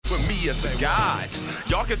me as a guide.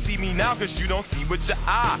 Y'all can see me now because you don't see with your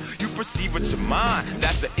eye. You perceive with your mind.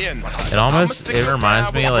 That's the end. It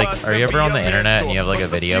reminds me, like, are you ever on the internet and you have like a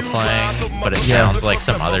video playing, but it sounds like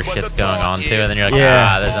some other shit's going on too, and then you're like,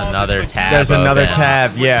 there's another tab. There's another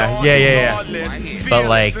tab. Yeah. But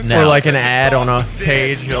like, no. Or like an ad on a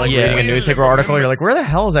page. You're like reading a newspaper article. You're like, where the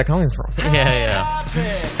hell is that coming from? Yeah.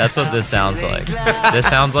 That's what this sounds like. This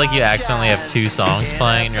sounds like you accidentally have two songs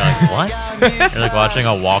playing, and you're like, what? You're like watching a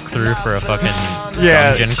walkthrough for a fucking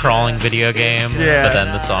dungeon crawling video game, but then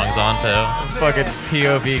the song's on too. Fucking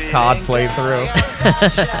POV COD playthrough.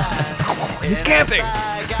 He's camping.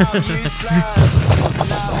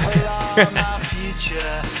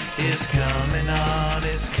 It's coming on,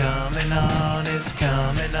 it's coming on, it's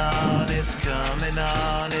coming on, it's coming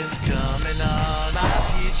on, it's coming on. Our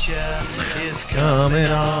future is coming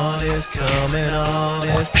on, it's coming on,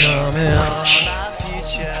 it's coming on. Our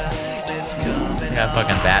future is coming on. Got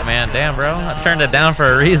fucking Batman. Damn, bro. I turned it down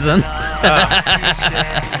for a reason. I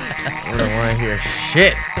don't want to hear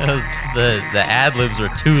shit. The ad libs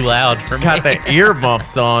were too loud for me. Got the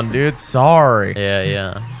earmuffs on, dude. Sorry.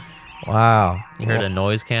 Yeah. Wow. You heard a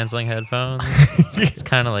noise canceling headphones? It's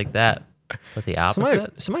kind of like that, but the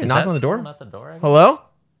opposite. Somebody knocking on the door? At the door, hello?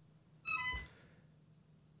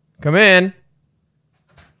 Come in.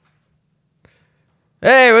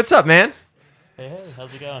 Hey, what's up, man? Hey,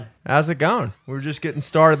 how's it going? How's it going? We're just getting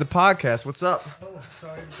started the podcast. What's up? Oh,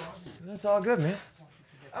 sorry. That's all good, man.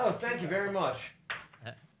 Oh, thank you very much.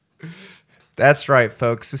 That's right,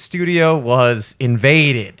 folks. The studio was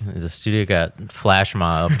invaded. The studio got flash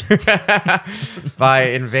mobbed by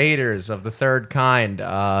invaders of the third kind.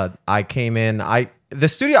 I came in. The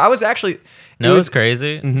studio. I was actually. It was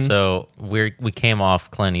crazy. Mm-hmm. So we came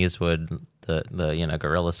off Clint Eastwood, the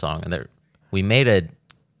Gorilla song, and we made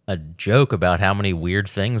a joke about how many weird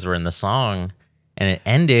things were in the song, and it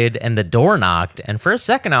ended, and the door knocked, and for a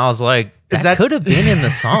second I was like, that could have been in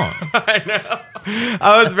the song. I know.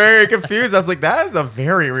 I was very confused. I was like, that is a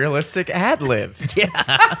very realistic ad lib. Yeah.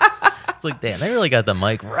 It's like, damn, they really got the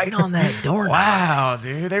mic right on that door. Wow,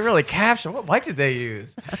 dude. They really captured. What mic did they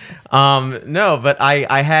use? No, but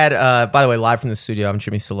I had, by the way, live from the studio, I'm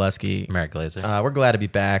Jimmy Selesky. Merrick Glazer. We're glad to be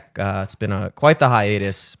back. It's been quite the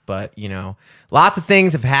hiatus, but, lots of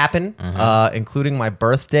things have happened, including my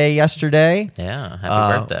birthday yesterday. Yeah,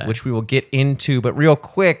 happy birthday. Which we will get into, but real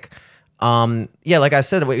quick, like I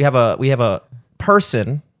said, we have a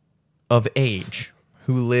person of age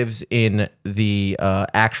who lives in the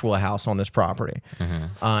actual house on this property.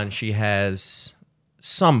 And she has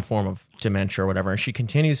some form of dementia or whatever, and she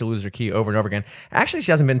continues to lose her key over and over again. Actually,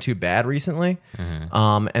 she hasn't been too bad recently.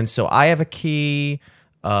 And so I have a key.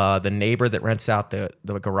 The neighbor that rents out the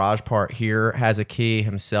garage part here has a key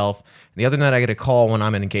himself. And the other night I get a call when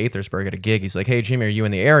I'm in Gaithersburg at a gig. He's like, hey, Jimmy, are you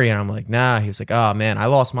in the area? And I'm like, nah. He's like, oh, man, I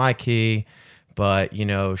lost my key, but,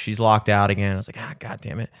 she's locked out again. I was like, God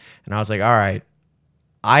damn it. And I was like, all right,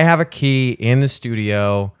 I have a key in the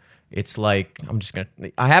studio. It's like,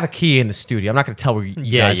 I have a key in the studio. I'm not going to tell you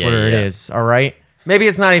guys where it is, all right? Maybe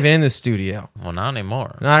it's not even in the studio. Well, not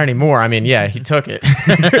anymore. Not anymore. I mean, yeah, he took it.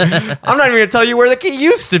 I'm not even going to tell you where the key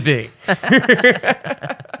used to be.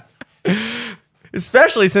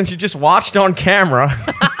 Especially since you just watched on camera.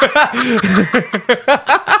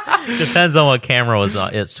 Depends on what camera was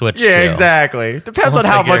on. It switched to. Yeah, exactly. Depends on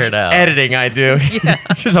how much editing I do. Yeah.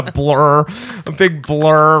 Just a blur. A big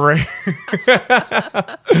blur.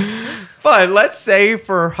 But let's say,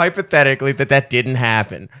 for hypothetically, that didn't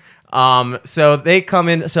happen. So they come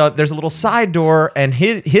in. So there's a little side door, and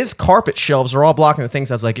his carpet shelves are all blocking the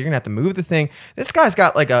things. I was like, you're gonna have to move the thing. This guy's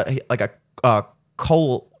got like a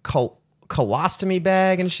colostomy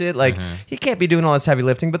bag and shit. Like he can't be doing all this heavy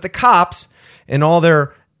lifting. But the cops, in all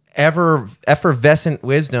their effervescent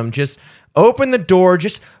wisdom, just open the door,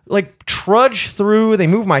 just like trudge through. They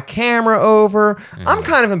move my camera over. I'm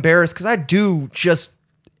kind of embarrassed because I do just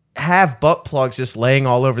have butt plugs just laying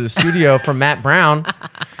all over the studio from Matt Brown.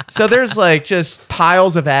 So there's like just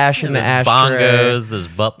piles of ash in the ashtray. Bongos, there's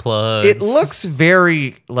butt plugs. It looks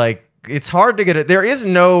very like it's hard to get it. There is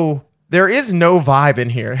no vibe in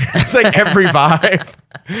here. It's like every vibe.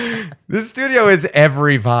 This studio is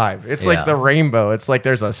every vibe. It's like the rainbow. It's like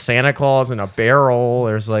there's a Santa Claus and a barrel.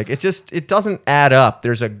 There's like it doesn't add up.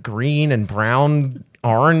 There's a green and brown,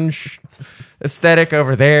 orange aesthetic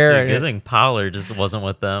over there. Good thing Pollard just wasn't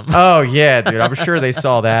with them. Oh yeah, dude. I'm sure they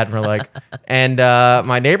saw that and were like, and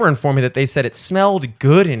my neighbor informed me that they said it smelled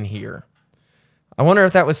good in here. I wonder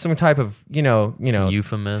if that was some type of,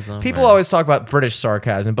 euphemism. People always talk about British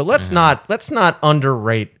sarcasm, but let's not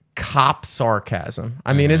underrate cop sarcasm.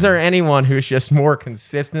 I mean, is there anyone who's just more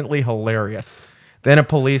consistently hilarious than a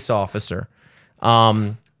police officer.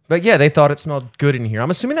 But yeah, they thought it smelled good in here. I'm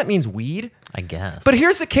assuming that means weed. I guess. But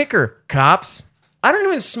here's the kicker, cops. I don't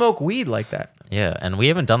even smoke weed like that. Yeah, and we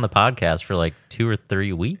haven't done the podcast for like 2 or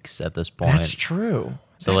 3 weeks at this point. That's true.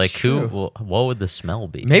 So That's like, true. what would the smell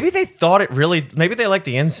be? Maybe they thought it really. Maybe they liked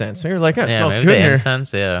the incense. Maybe they're like, it smells maybe good the in here.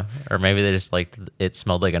 incense, yeah, or maybe they just liked it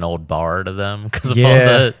smelled like an old bar to them because of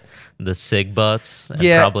Yeah. all the cig butts and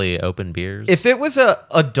Yeah. probably open beers. If it was a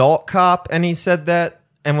adult cop and he said that,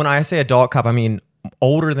 and when I say adult cop, I mean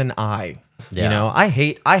older than I. Yeah. You know, I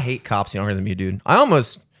hate cops younger than me, dude. I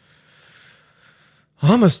almost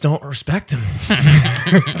don't respect him.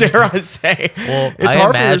 Dare I say? Well, it's I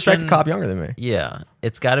hard for me to respect a imagine- cop younger than me. Yeah,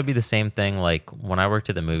 it's got to be the same thing. Like when I worked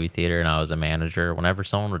at the movie theater and I was a manager, whenever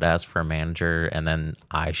someone would ask for a manager and then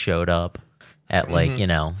I showed up at like,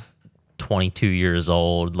 22 years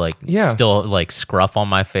old, like Yeah. still like scruff on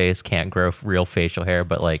my face, can't grow real facial hair,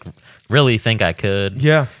 but like really think I could.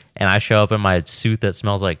 Yeah. And I show up in my suit that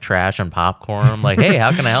smells like trash and popcorn. I'm like, hey,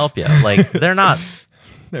 how can I help you? Like they're not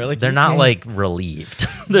They're not like relieved.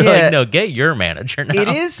 They're Yeah. like, no, get your manager now. It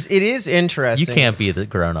is interesting. You can't be the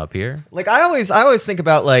grown up here. Like I always think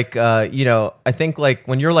about like I think like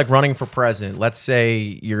when you're like running for president, let's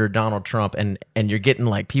say you're Donald Trump and you're getting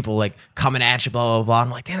like people like coming at you, blah blah blah.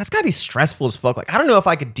 I'm like, damn, that's gotta be stressful as fuck. Like I don't know if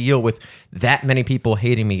I could deal with that many people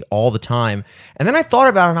hating me all the time. And then I thought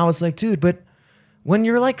about it and I was like, dude, but when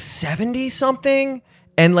you're like 70 something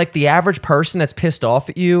and like the average person that's pissed off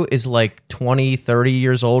at you is like 20, 30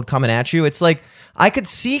 years old coming at you, it's like I could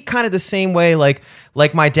see kind of the same way like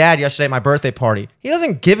my dad yesterday at my birthday party. He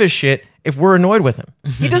doesn't give a shit if we're annoyed with him.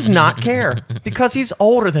 He does not care because he's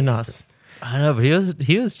older than us. I know, but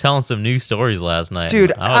he was telling some new stories last night.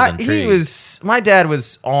 Dude, I was intrigued. my dad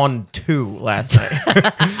was on 2 last night.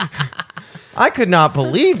 I could not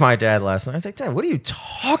believe my dad last night. I was like, Dad, what are you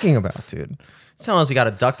talking about, dude? He's telling us he got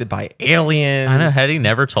abducted by aliens. I know. Had he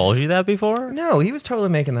never told you that before? No, he was totally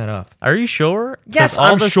making that up. Are you sure? 'Cause Yes,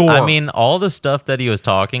 all I'm this, sure. I mean, all the stuff that he was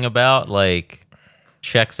talking about, like,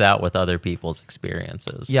 checks out with other people's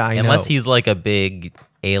experiences. Yeah, I Unless know. he's like a big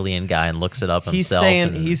alien guy and looks it up He's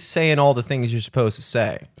himself. he's saying all the things you're supposed to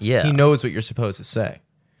say. Yeah. He knows what you're supposed to say.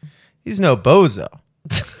 He's no bozo.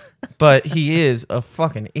 But he is a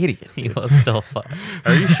fucking idiot. he was still fun.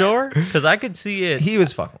 Are you sure? Because I could see it. He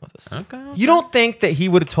was fucking with us. Okay. You don't think that he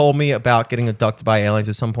would have told me about getting abducted by aliens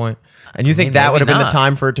at some point? And you think mean, that would have maybe been the not.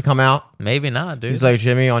 time for it to come out? Maybe not, dude. He's like,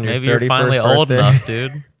 Jimmy, on your Maybe 31st you're finally birthday. old enough,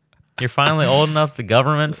 dude. You're finally old enough. The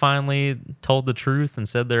government finally told the truth and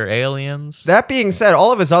said they're aliens. That being said,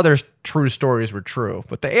 all of his other true stories were true,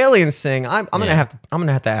 but the aliens thing, I'm gonna Yeah. have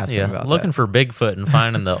to ask him about looking that. for Bigfoot and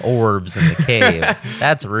finding the orbs in the cave.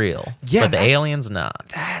 That's real. Yeah, but the that's- aliens not.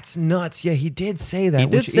 That's nuts. Yeah, he did say that. He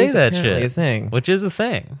did which say is that apparently shit. A thing. Which is a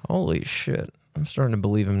thing. Holy shit! I'm starting to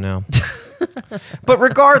believe him now. But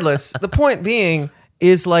regardless, the point being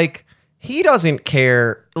is like he doesn't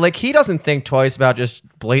care. Like he doesn't think twice about just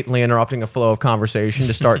blatantly interrupting a flow of conversation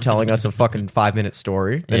to start telling us a fucking 5-minute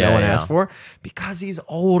story that no Yeah, one yeah. asked for because he's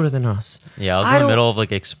older than us. Yeah, I was in the middle of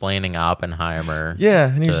like explaining Oppenheimer. Yeah,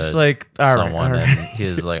 and he's to just like, all right, someone, all right. and he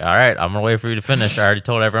was like, "All right, I'm gonna wait for you to finish. I already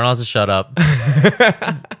told everyone else to shut up."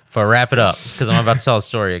 For wrap it up, because I'm about to tell a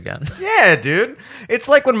story again. Yeah, dude. It's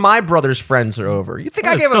like when my brother's friends are over. You think Oh,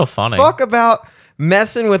 I it's give still a funny. fuck about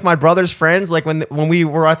messing with my brother's friends? Like when we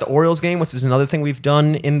were at the Orioles game, which is another thing we've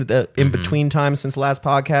done in between times since the last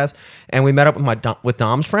podcast, and we met up with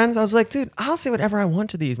Dom's friends. I was like, dude, I'll say whatever I want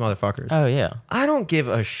to these motherfuckers. Oh yeah, I don't give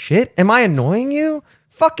a shit. Am I annoying you?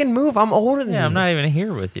 Fucking move. I'm older than you. yeah. I'm not even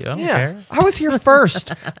here with you. I don't care. I was here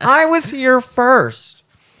first. I was here first.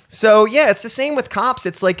 So yeah, it's the same with cops.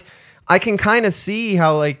 It's like I can kind of see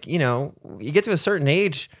how like, you know, you get to a certain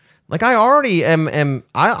age. Like I already am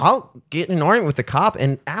I'll get in an argument with the cop,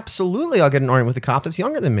 and absolutely I'll get in an argument with the cop that's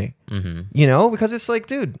younger than me. Mm-hmm. You know, because it's like,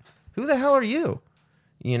 dude, who the hell are you?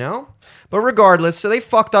 You know? But regardless, so they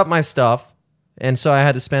fucked up my stuff. And so I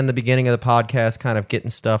had to spend the beginning of the podcast kind of getting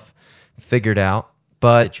stuff figured out.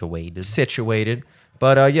 But situated.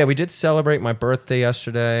 But yeah, we did celebrate my birthday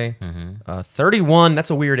yesterday. 31, that's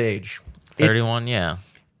a weird age. 31. Yeah.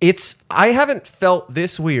 I haven't felt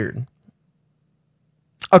this weird.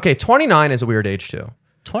 Okay, 29 is a weird age too.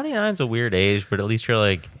 29 is a weird age, but at least you're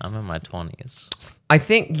like, I'm in my 20s. I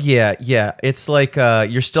think, yeah. It's like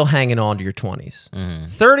you're still hanging on to your 20s.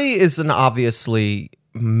 30 is an obviously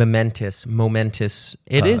momentous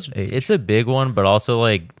It is. age. It's a big one, but also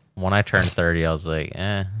like when I turned 30, I was like,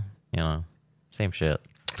 same shit.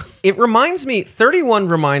 It reminds me, 31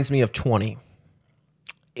 reminds me of 20.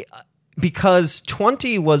 Because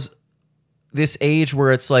 20 was this age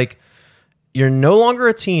where it's like, you're no longer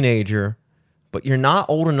a teenager, but you're not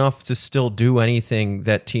old enough to still do anything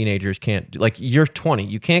that teenagers can't do. Like, you're 20.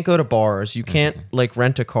 You can't go to bars. You can't, like,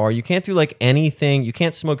 rent a car. You can't do, like, anything. You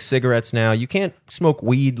can't smoke cigarettes now. You can't smoke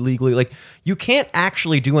weed legally. Like, you can't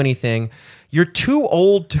actually do anything. You're too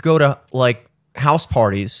old to go to, like, house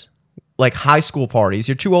parties, like high school parties.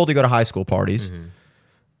 You're too old to go to high school parties,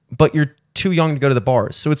 but you're too young to go to the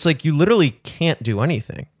bars. So it's like you literally can't do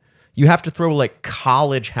anything. You have to throw, like,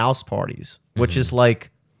 college house parties, which is,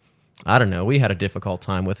 like, I don't know. We had a difficult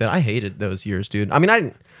time with it. I hated those years, dude. I mean,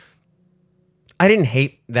 I didn't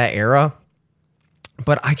hate that era,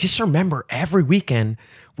 but I just remember every weekend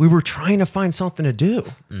we were trying to find something to do.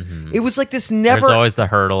 It was like this never... There's always the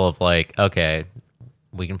hurdle of like, okay,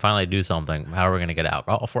 we can finally do something. How are we going to get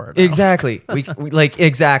alcohol for it now? Exactly. we like,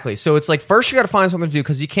 exactly. So it's like, first you got to find something to do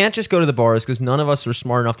because you can't just go to the bars because none of us were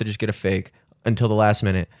smart enough to just get a fake until the last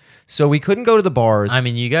minute. So we couldn't go to the bars. I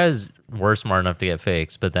mean, you guys were smart enough to get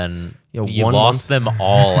fakes, but then you 1 lost them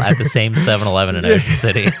all at the same 7-Eleven in Ocean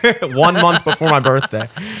City. 1 month before my birthday.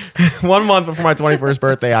 1 month before my 21st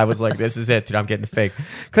birthday, I was like, this is it, dude. I'm getting a fake.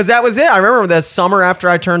 Because that was it. I remember that summer after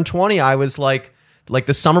I turned 20, I was like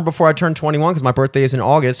the summer before I turned 21, because my birthday is in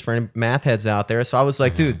August for any math heads out there. So I was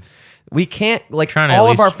like, dude, we can't, like, Trying to all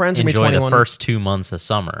at of our least friends are going to be enjoy 21. the first 2 months of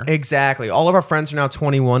summer. Exactly. All of our friends are now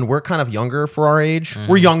 21. We're kind of younger for our age.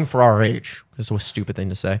 We're young for our age. This is a stupid thing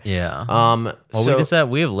to say. Yeah. Well, We just said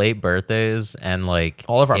we have late birthdays, and like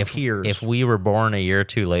all of our peers. If we were born a year or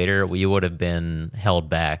two later, we would have been held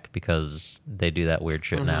back because they do that weird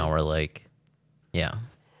shit now. Where like, yeah.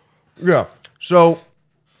 So,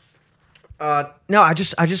 no, I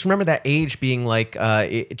just remember that age being like,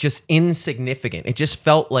 just insignificant. It just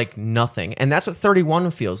felt like nothing. And that's what 31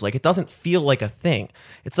 feels like. It doesn't feel like a thing.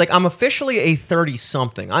 It's like, I'm officially a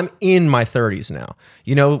 30-something. I'm in my 30s now.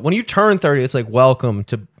 You know, when you turn 30, it's like, welcome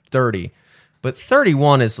to 30. But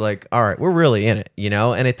 31 is like, all right, we're really in it, you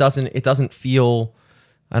know? And it doesn't feel,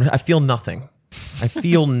 I feel nothing. I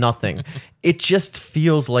feel nothing. It just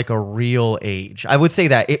feels like a real age. I would say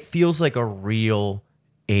that. It feels like a real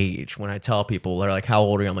age. When I tell people, they're like, how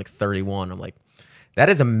old are you? I'm like 31. I'm like, that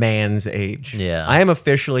is a man's age. Yeah. I am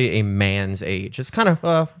officially a man's age. It's kind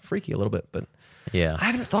of freaky a little bit, but Yeah. I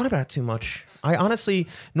haven't thought about it too much. I honestly,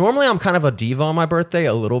 normally I'm kind of a diva on my birthday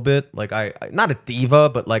a little bit. Like I not a diva,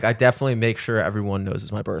 but like I definitely make sure everyone knows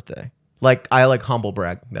it's my birthday. Like I like humble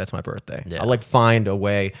brag. That's my birthday. Yeah. I like find a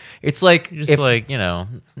way. It's like Just like, you know,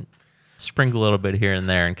 sprinkle a little bit here and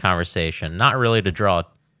there in conversation. Not really to draw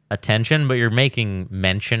attention, but you're making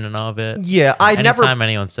mention of it. Yeah, Anytime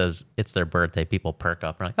anyone says it's their birthday, people perk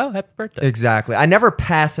up and are like, oh, happy birthday. Exactly. I never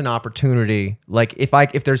pass an opportunity. Like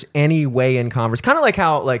if there's any way in converse, kind of like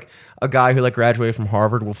how like a guy who like graduated from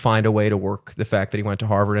Harvard will find a way to work the fact that he went to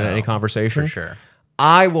Harvard in any conversation. For sure.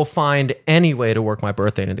 I will find any way to work my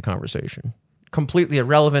birthday into conversation. Completely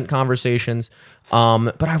irrelevant conversations.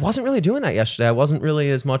 But I wasn't really doing that yesterday. I wasn't really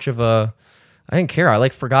as much of a. I didn't care. I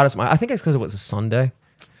like forgot it's my. I think it's because it was a Sunday.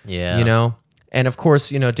 Yeah. You know, and of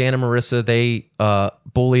course, you know, Dan and Marissa, they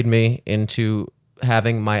bullied me into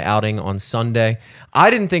having my outing on Sunday. I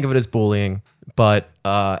didn't think of it as bullying, but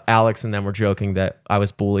Alex and them were joking that I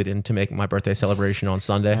was bullied into making my birthday celebration on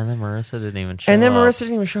Sunday. And then Marissa didn't even show up. And then Marissa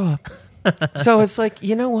didn't even show up. So it's like,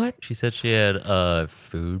 you know what? She said she had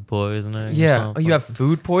food poisoning. Or Yeah, something. you have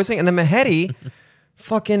food poisoning. And then Mehedi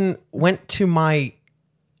fucking went to my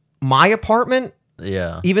apartment.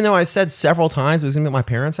 Yeah. Even though I said several times it was going to be at my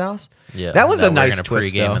parents' house. Yeah. That was a nice we're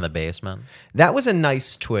twist, gonna pregame though. in the basement. That was a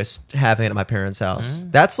nice twist having it at my parents' house.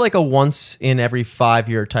 That's like a once in every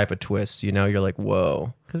 5-year type of twist. You know, you're like,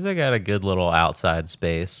 whoa. Because they got a good little outside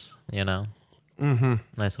space, you know? Mm-hmm.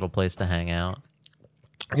 Nice little place to hang out.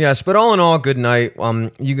 Yes, but all in all, good night.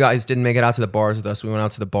 You guys didn't make it out to the bars with us. We went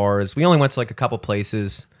out to the bars. We only went to like a couple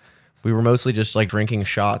places. We were mostly just like drinking our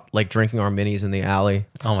minis in the alley.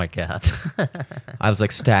 Oh my God. I was like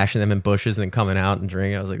stashing them in bushes and then coming out and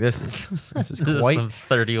drinking. I was like, this is This is quite some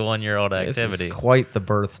 31-year-old this activity. is quite the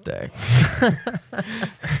birthday.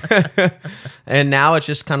 And now it's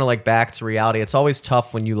just kind of like back to reality. It's always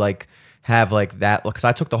tough when you like have like that, because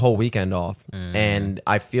I took the whole weekend off and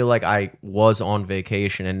I feel like I was on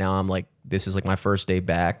vacation and now I'm like, this is like my first day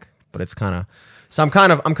back, but it's kind of, so I'm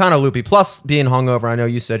kind of loopy. Plus being hungover. I know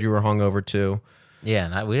you said you were hungover too. Yeah,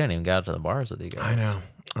 and we didn't even get out to the bars with you guys.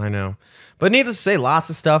 I know. But needless to say, lots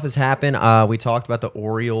of stuff has happened. We talked about the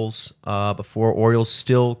Orioles before. Orioles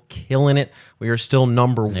still killing it. We are still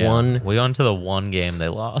number one. We went to the one game they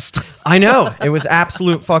lost. I know. It was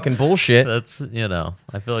absolute fucking bullshit. That's, you know,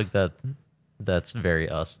 I feel like that's very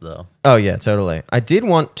us, though. Oh, yeah, totally. I did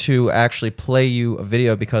want to actually play you a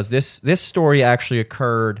video because this story actually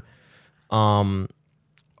occurred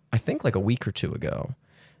I think like a week or two ago,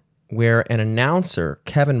 where an announcer,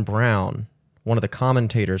 Kevin Brown, one of the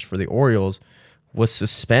commentators for the Orioles, was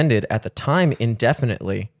suspended at the time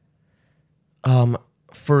indefinitely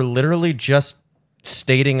for literally just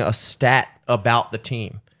stating a stat about the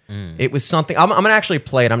team. It was something. I'm going to actually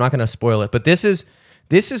play it. I'm not going to spoil it. But this is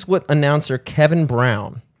what announcer Kevin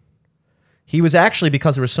Brown, he was actually,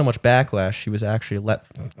 because there was so much backlash, he was actually let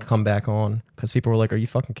come back on because people were like, are you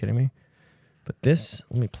fucking kidding me? But this,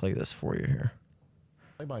 let me play this for you here.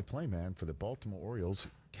 Play-by-play man for the Baltimore Orioles,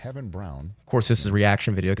 Kevin Brown. Of course, this is a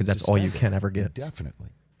reaction video because that's all you can ever get. Definitely.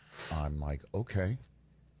 I'm like, okay.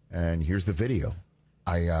 And here's the video.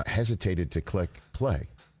 I hesitated to click play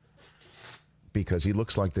because he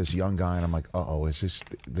looks like this young guy, and I'm like, uh-oh,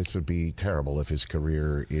 this would be terrible if his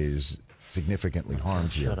career is significantly harmed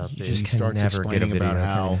here. Shut up, You dude. just He can starts never get a explaining video. about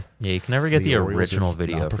how Yeah, you can never get the Orioles original have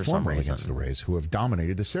video not for some performed well reason. against the Rays, who have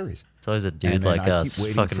dominated the series. It's always a And dude then like I keep us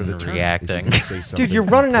waiting fucking for the turn. Is he reacting. gonna say something Dude, you're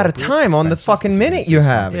running out of inappropriate, time on the offensive? fucking Is he minute gonna you say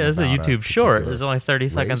have. something Yeah, this is a about YouTube short. particular There's only 30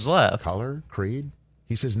 seconds race, left. Color, creed.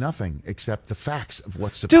 He says nothing except the facts of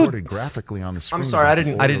what's supported graphically on the screen. I'm sorry, I about the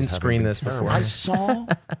didn't Orioles having screen been this terrible. before. I saw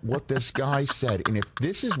what this guy said, and if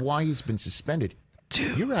this is why he's been suspended,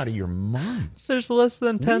 you're out of your minds. There's less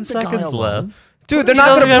than 10 Leave the guy seconds alone. left. Dude, they're He not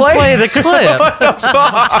doesn't going to even play the clip.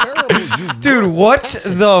 Terrible, you Dude, what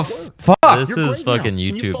the fuck? This You're is great now. fucking Can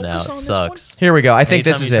you YouTube now. focus It on this sucks. Here we go. I think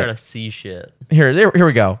Anytime this is you try to it. see shit. Here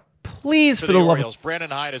we go. Please, For for the the love of... Orioles,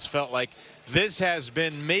 Brandon Hyde has felt like this has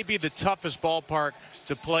been maybe the toughest ballpark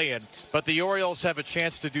to play in, but the Orioles have a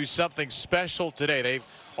chance to do something special today. They've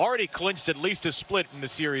already clinched at least a split in the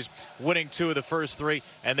series, winning 2 of the first 3,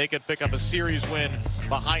 and they could pick up a series win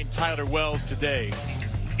behind Tyler Wells today.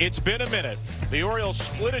 It's been a minute. The Orioles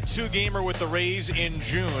split a 2-gamer with the Rays in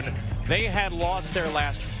June. They had lost their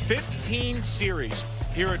last 15 series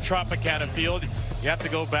here at Tropicana Field. You have to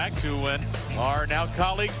go back to when our now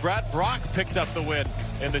colleague Brad Brock picked up the win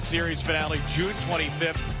in the series finale June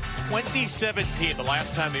 25th, 2017, the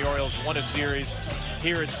last time the Orioles won a series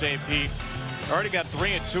here at St. Pete. Already got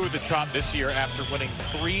 3-2 at the Trop this year after winning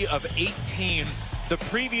 3 of 18 the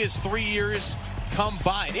previous 3 years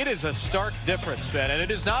combined. It is a stark difference, Ben, and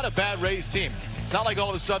it is not a bad Rays team. It's not like all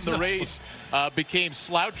of a sudden the Rays became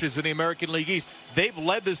slouches in the American League East. They've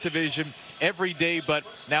led this division every day, but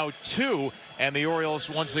now 2, and the Orioles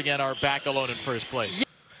once again are back alone in first place.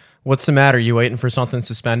 What's the matter? You waiting for something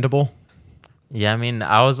suspendable? Yeah, I mean,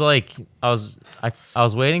 I was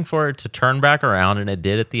waiting for it to turn back around, and it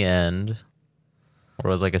did at the end. Or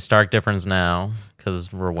it was like a stark difference now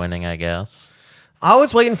because we're winning, I guess. I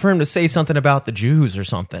was waiting for him to say something about the Jews or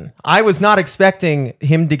something. I was not expecting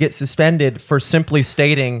him to get suspended for simply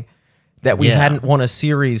stating that we hadn't won a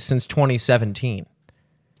series since 2017.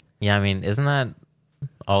 Yeah, I mean, isn't that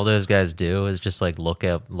all those guys do is just like look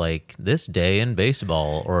up like this day in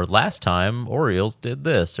baseball or last time Orioles did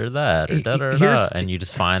this or that or da-da-da, and you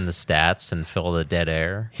just find the stats and fill the dead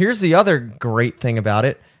air. Here's the other great thing about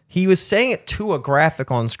it. He was saying it to a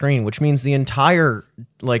graphic on screen, which means the entire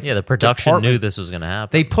the production department, knew this was going to happen.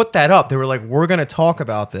 They put that up. They were like, we're going to talk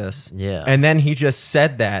about this. Yeah. And then he just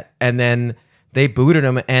said that, and then they booted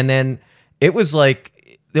him, and then it was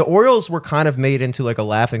like the Orioles were kind of made into like a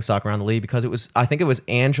laughingstock around the league because I think it was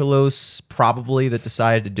Angelos probably that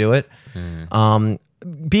decided to do it.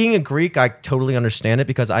 Being a Greek, I totally understand it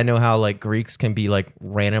because I know how like Greeks can be like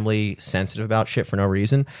randomly sensitive about shit for no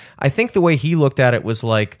reason. I think the way he looked at it was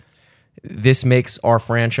like, this makes our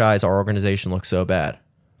franchise, our organization look so bad.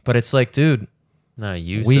 But it's like, dude. No,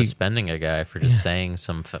 suspending a guy for just saying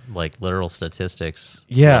some like literal statistics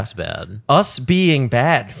looks bad. Us being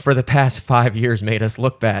bad for the past 5 years made us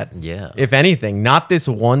look bad. Yeah. If anything, not this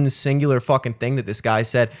one singular fucking thing that this guy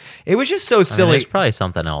said. It was just so silly. There's probably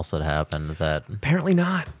something else that happened that... Apparently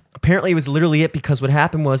not. Apparently it was literally it because what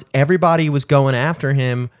happened was everybody was going after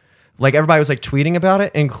him. Like everybody was like tweeting about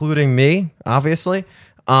it, including me, obviously.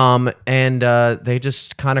 And they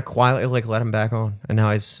just kind of quietly like let him back on, and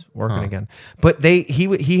now he's working again. But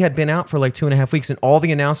he had been out for like 2.5 weeks, and all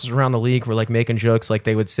the announcers around the league were like making jokes. Like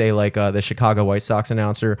they would say like the Chicago White Sox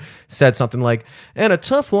announcer said something like, "And a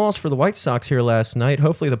tough loss for the White Sox here last night.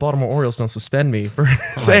 Hopefully the Baltimore Orioles don't suspend me for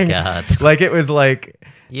saying." God. Like it was like,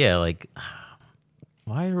 yeah, like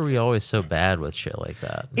why are we always so bad with shit like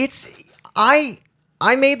that?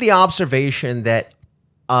 I made the observation that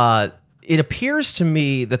it appears to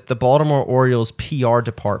me that the Baltimore Orioles PR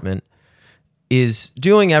department is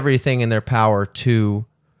doing everything in their power to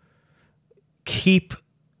keep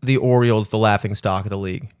the Orioles the laughingstock of the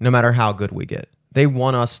league, no matter how good we get. They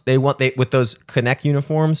want us. With those Connect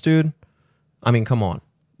uniforms, dude. I mean, come on,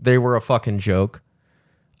 they were a fucking joke.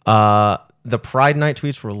 the Pride Night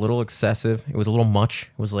tweets were a little excessive. It was a little much.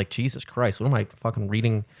 It was like, Jesus Christ, what am I fucking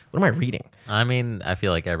reading? What am I reading? I mean, I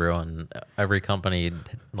feel like every company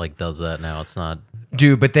like does that now. It's not,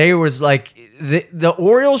 Dude, but they was like the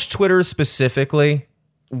Orioles Twitter specifically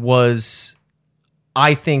was,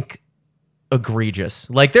 I think, egregious.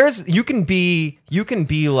 Like you can be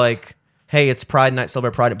like, hey, it's Pride Night,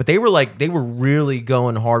 celebrate Pride Night, but they were really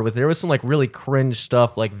going hard with it. There was some like really cringe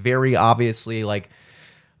stuff, like very obviously like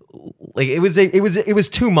it was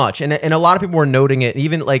too much, and a lot of people were noting it.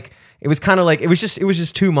 Even like it was kind of like it was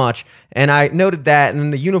just too much, and I noted that. And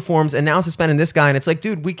then the uniforms, and now suspending this guy, and it's like,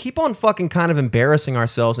 dude, we keep on fucking kind of embarrassing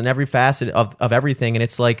ourselves in every facet of everything, and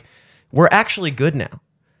it's like we're actually good now.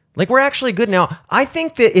 Like we're actually good now. I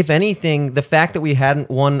think that if anything, the fact that we hadn't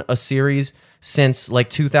won a series since like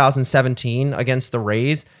 2017 against the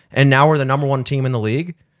Rays, and now we're the number 1 team in the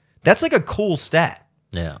league, that's like a cool stat.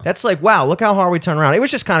 yeah. That's like, wow, look how hard we turn around. It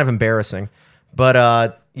was just kind of embarrassing.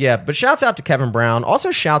 But yeah, but shouts out to Kevin Brown.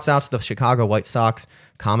 Also shouts out to the Chicago White Sox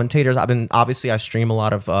commentators. I stream a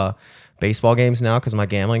lot of baseball games now because of my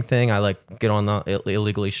gambling thing. I like get on the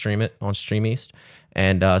illegally stream it on Stream East.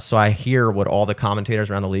 And so I hear what all the commentators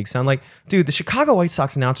around the league sound like. Dude, the Chicago White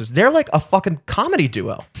Sox announcers, they're like a fucking comedy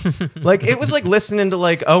duo. Like it was like listening to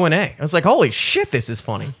like O&A. I was like, holy shit, this is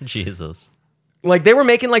funny. Jesus. Like they were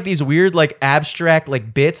making like these weird like abstract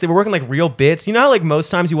like bits. They were working like real bits. You know how like most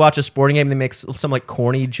times you watch a sporting game and they make some like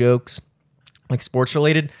corny jokes, like sports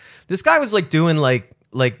related. This guy was like doing like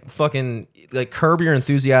fucking like Curb Your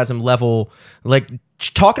Enthusiasm level, like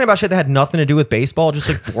talking about shit that had nothing to do with baseball, just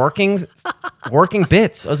like working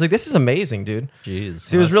bits. I was like, this is amazing, dude. Jeez.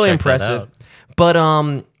 So it was really Check that impressive. out.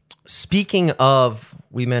 But speaking of,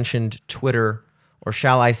 we mentioned Twitter, or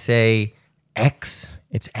shall I say X?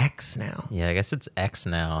 It's X now. Yeah, I guess it's X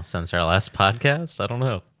now since our last podcast. I don't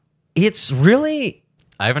know. It's really...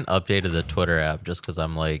 I haven't updated the Twitter app just because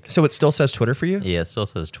I'm like... So it still says Twitter for you? Yeah, it still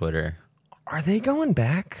says Twitter. Are they going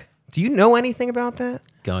back? Do you know anything about that?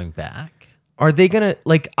 Going back? Are they gonna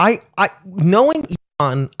like? I knowing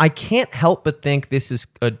Elon, I can't help but think this is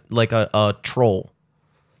a troll.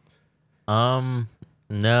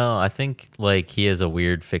 No, I think like he has a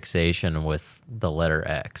weird fixation with the letter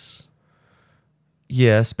X.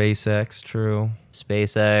 Yeah, SpaceX, true.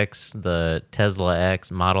 SpaceX, the Tesla X,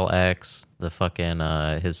 Model X, the fucking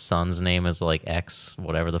his son's name is like X,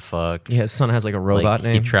 whatever the fuck. Yeah, his son has like a robot Like,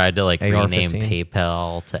 name. He tried to like AR-15. rename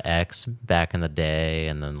PayPal to X back in the day,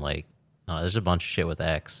 and then like there's a bunch of shit with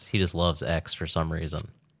X. He just loves X for some reason.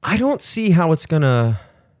 I don't see how it's gonna.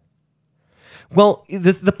 Well,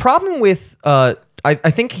 the problem with I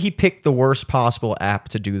think he picked the worst possible app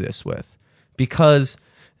to do this with, because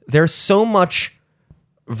there's so much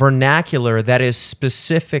vernacular that is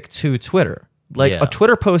specific to Twitter. Like Yeah. a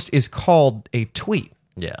Twitter post is called a tweet.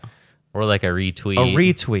 Yeah, or like a retweet. A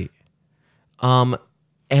retweet.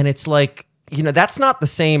 And it's like, you know, that's not the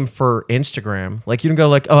same for Instagram. Like you don't go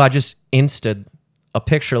like, oh, I just Insta'd a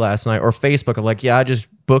picture last night, or Facebook. I'm like, yeah, I just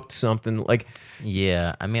booked something. Like,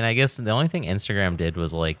 Yeah, I mean, I guess the only thing Instagram did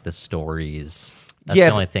was like the stories. That's Yeah,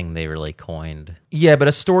 the only thing they really coined. yeah, but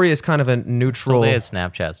a story is kind of a neutral. Well, they had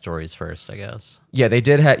Snapchat stories first, I guess. Yeah, they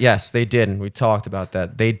did have. Yes, they did, and we talked about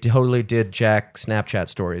that. They totally did jack Snapchat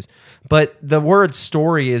stories, but the word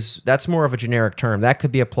 "story" that's more of a generic term that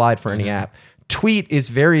could be applied for any app. Tweet is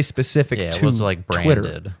very specific Yeah, it to was, like, Twitter.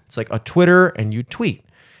 branded. It's like a Twitter, and you tweet.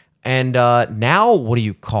 And now, what do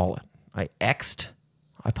you call it? I X'd.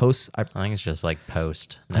 I post. I think it's just like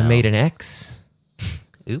post. I now. made an X.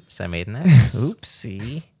 Oops, I made an X.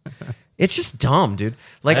 Oopsie. It's just dumb, dude.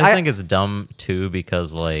 Like Like I just think it's dumb too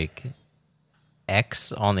because like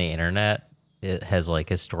X on the internet, it has like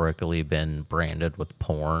historically been branded with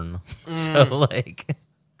porn. So like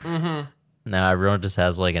now everyone just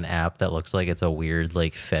has like an app that looks like it's a weird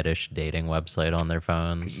like fetish dating website on their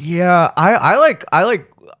phones. Yeah, I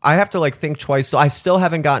have to like think twice. So I still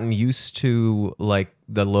haven't gotten used to like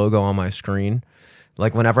the logo on my screen.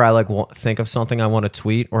 Like whenever I like think of something I want to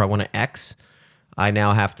tweet or I want to X, I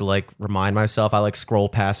now have to like remind myself. I like scroll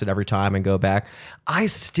past it every time and go back. I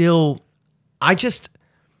think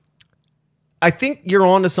you're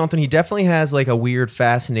onto something. He definitely has like a weird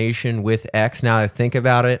fascination with X now that I think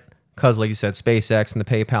about it. Because like you said, SpaceX and the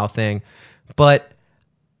PayPal thing. But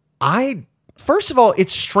first of all,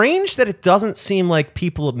 it's strange that it doesn't seem like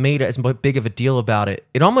people have made as big of a deal about it.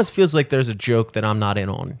 It almost feels like there's a joke that I'm not in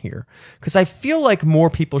on here. Because I feel like more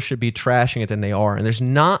people should be trashing it than they are. And there's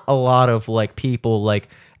not a lot of like people like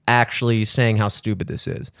actually saying how stupid this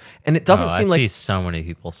is. And it doesn't seem I like... see so many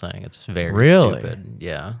people saying it's very Really? stupid.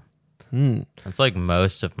 Yeah. It's like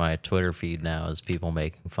most of my Twitter feed now is people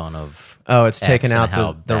making fun of. Oh, it's taking X out and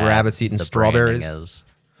how the bad rabbits eating the strawberries. branding is.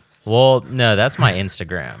 Well, no, that's my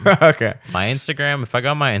Instagram. Okay. My Instagram. If I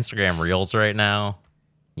got my Instagram Reels right now,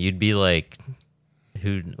 you'd be like,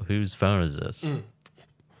 whose phone is this?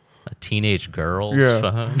 A teenage girl's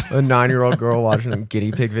phone. A 9-year-old girl watching them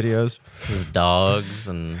guinea pig videos. There's dogs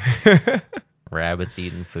and rabbits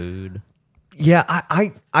eating food. Yeah,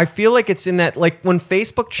 I feel like it's in that, like when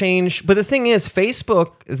Facebook changed, but the thing is,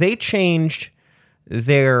 Facebook, they changed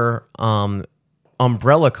their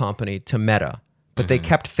umbrella company to Meta, but they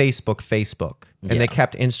kept Facebook, and they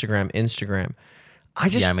kept Instagram.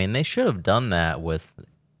 I mean, they should have done that with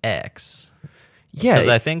X. Yeah. Because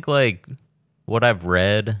I think, like, what I've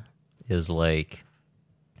read is, like,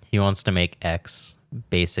 he wants to make X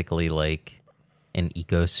basically, like, an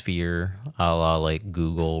ecosphere, a la, like,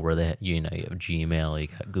 Google, where they, you have Gmail, you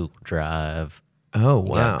got Google Drive. Oh,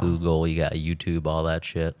 You wow. got Google, you got YouTube, all that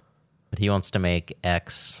shit. But he wants to make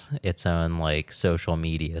X its own, like, social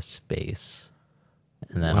media space.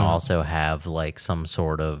 And then also have, like, some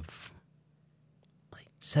sort of,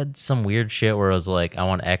 said some weird shit where it was like, I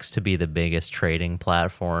want X to be the biggest trading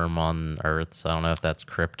platform on Earth. So I don't know if that's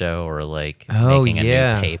crypto or like making a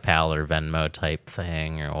new PayPal or Venmo type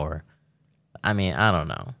thing, or I mean, I don't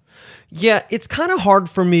know. Yeah, it's kind of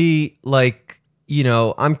hard for me. Like,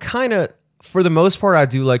 I'm kind of, for the most part, I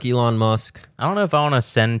do like Elon Musk. I don't know if I want to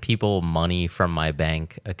send people money from my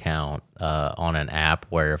bank account on an app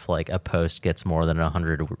where if like a post gets more than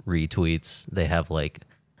 100 retweets, they have like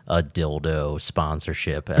a dildo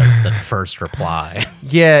sponsorship as the first reply.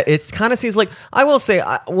 Yeah, it's kind of seems like, I will say,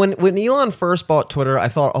 when Elon first bought Twitter, I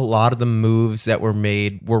thought a lot of the moves that were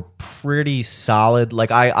made were pretty solid.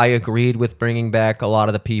 Like, I agreed with bringing back a lot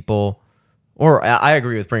of the people, or I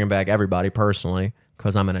agree with bringing back everybody personally,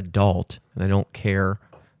 because I'm an adult and I don't care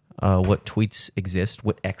what tweets exist,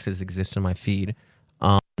 what X's exist in my feed.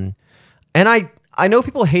 And I know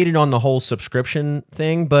people hated on the whole subscription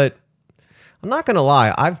thing, but I'm not gonna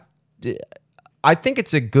lie. I think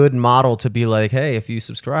it's a good model to be like, hey, if you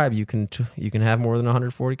subscribe, you can have more than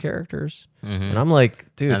 140 characters. And I'm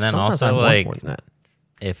like, dude, And then sometimes also, I want like, more than that.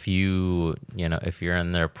 If if you're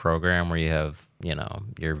in their program where you have,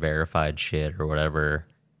 your verified shit or whatever,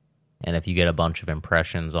 and if you get a bunch of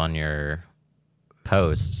impressions on your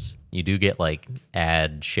posts, you do get like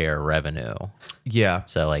ad share revenue. Yeah.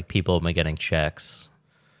 So like people have been getting checks.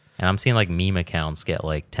 And I'm seeing like meme accounts get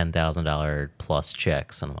like $10,000 plus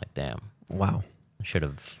checks, and I'm like, damn, Wow. I should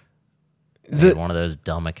have made one of those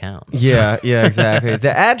dumb accounts. Yeah, exactly.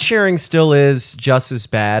 The ad sharing still is just as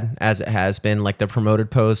bad as it has been. Like the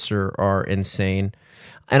promoted posts are insane.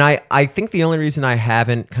 And I think the only reason I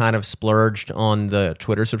haven't kind of splurged on the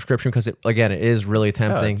Twitter subscription, because it is really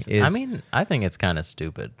tempting. I think it's kind of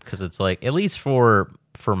stupid because it's like, at least for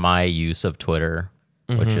my use of Twitter,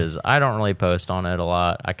 which is, I don't really post on it a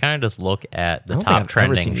lot. I kind of just look at the top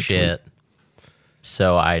trending shit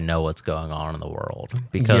so I know what's going on in the world.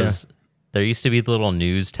 Because there used to be the little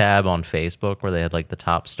news tab on Facebook where they had like the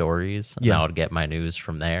top stories, and I would get my news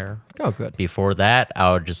from there. Oh, good. Before that,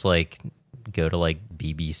 I would just like go to like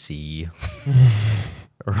BBC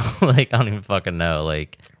or like, I don't even fucking know,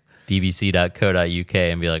 like bbc.co.uk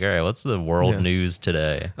and be like, all right, what's the world news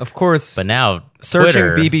today? Of course. But now searching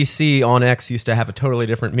Twitter, BBC on X used to have a totally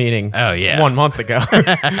different meaning. Oh, yeah. 1 month ago.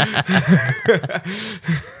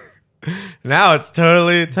 Now it's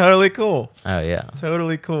totally cool. Oh, yeah.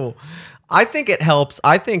 Totally cool. I think it helps.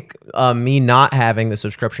 I think me not having the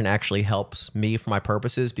subscription actually helps me for my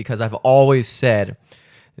purposes, because I've always said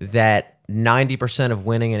that 90% of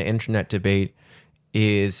winning an internet debate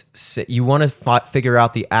is you want to figure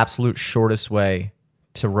out the absolute shortest way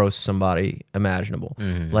to roast somebody imaginable.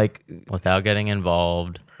 Like, without getting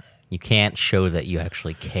involved, you can't show that you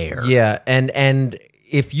actually care. yeah, and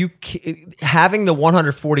if you having the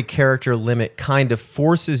 140 character limit kind of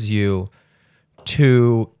forces you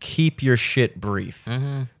to keep your shit brief.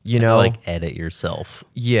 Like edit yourself.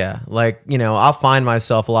 Yeah, like, I'll find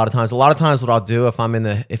myself a lot of times what I'll do if I'm in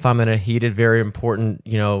a heated, very important,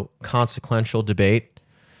 consequential debate,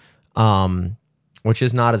 which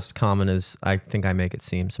is not as common as I think I make it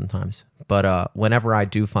seem sometimes. But whenever I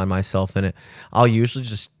do find myself in it, I'll usually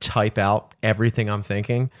just type out everything I'm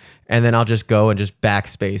thinking, and then I'll just go and just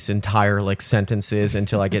backspace entire like sentences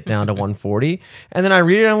until I get down to 140, and then I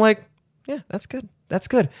read it and I'm like, yeah, that's good. That's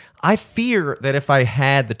good. I fear that if I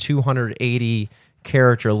had the 280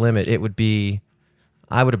 character limit, I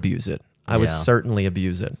would abuse it. I would certainly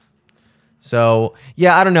abuse it. So,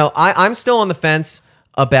 yeah, I don't know. I'm still on the fence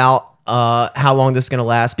about how long this is going to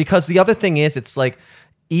last, because the other thing is, it's like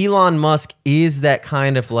Elon Musk is that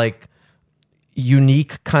kind of like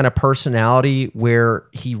unique kind of personality where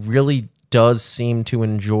he really does seem to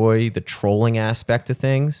enjoy the trolling aspect of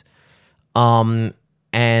things.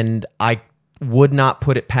 And I would not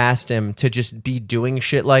put it past him to just be doing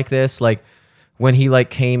shit like this. Like when he like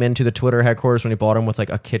came into the Twitter headquarters when he bought him with like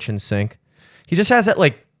a kitchen sink. He just has that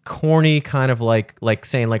like corny kind of like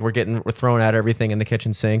saying like we're throwing out everything in the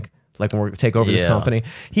kitchen sink. Like when we take over this company.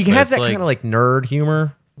 He has that kind of like nerd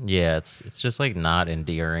humor. Yeah, it's just like not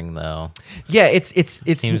endearing though. Yeah, it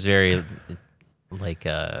seems very like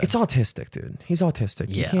it's autistic, dude. He's autistic.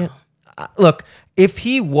 Yeah. You can't look, if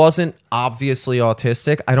he wasn't obviously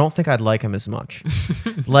autistic, I don't think I'd like him as much.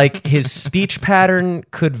 Like his speech pattern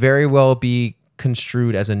could very well be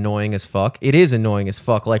construed as annoying as fuck. It is annoying as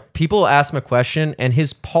fuck. Like people ask him a question and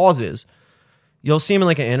his pauses, you'll see him in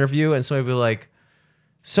like an interview and somebody will be like,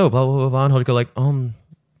 so blah blah blah blah, and he'll go like, and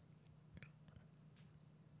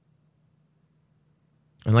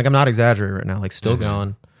like I'm not exaggerating right now, like still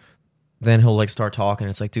going. Then he'll like start talking.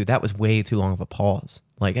 It's like, dude, that was way too long of a pause.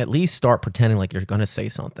 Like at least start pretending like you're gonna say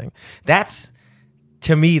something. That's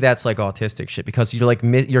to me, that's like autistic shit because you're like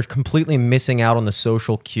you're completely missing out on the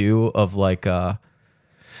social cue of like. But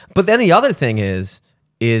then the other thing is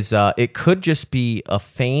it could just be a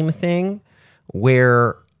fame thing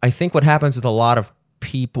where I think what happens with a lot of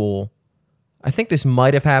people, I think this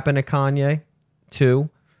might have happened to Kanye too.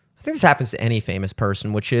 I think this happens to any famous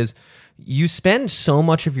person, which is you spend so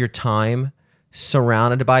much of your time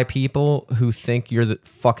surrounded by people who think you're the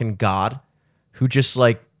fucking god, who just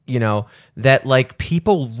like, you know, that like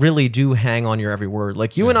people really do hang on your every word.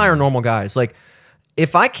 Like you and I are normal guys. Like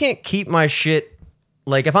if I can't keep my shit,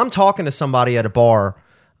 like if I'm talking to somebody at a bar,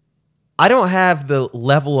 I don't have the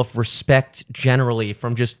level of respect generally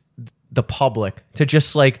from just the public to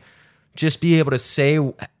just be able to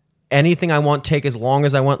say anything I want, take as long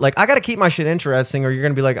as I want. Like I got to keep my shit interesting or you're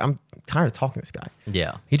going to be like, I'm tired of talking to this guy.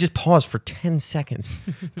 Yeah. He just paused for 10 seconds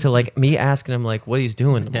to like me asking him like what he's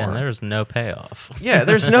doing tomorrow. Yeah, there's no payoff. Yeah,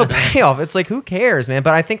 there's no payoff. It's like, who cares, man?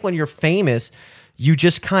 But I think when you're famous, you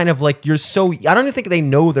just kind of like, you're so, I don't even think they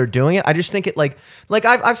know they're doing it. I just think it like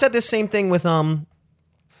I've said this same thing with, I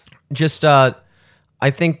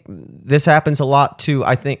think this happens a lot to,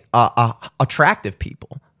 I think, attractive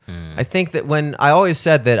people. I think that when I always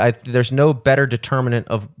said that there's no better determinant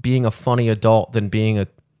of being a funny adult than being a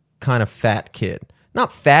kind of fat kid.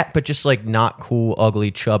 Not fat, but just like not cool,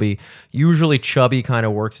 ugly, chubby. Usually chubby kind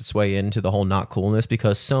of works its way into the whole not coolness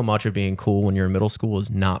because so much of being cool when you're in middle school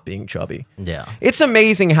is not being chubby. Yeah. It's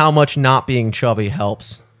amazing how much not being chubby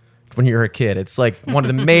helps when you're a kid. It's like one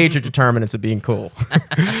of the major determinants of being cool.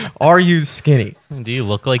 Are you skinny? Do you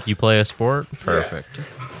look like you play a sport? Perfect.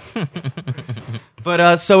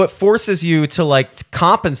 But so it forces you to like to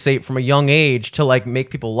compensate from a young age to like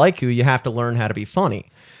make people like you. You have to learn how to be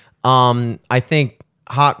funny. I think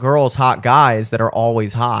hot girls, hot guys that are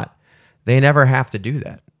always hot, they never have to do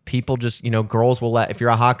that. People just, you know, girls will laugh. If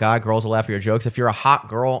you're a hot guy, girls will laugh at your jokes. If you're a hot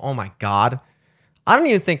girl, oh my God. I don't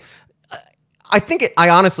even think, I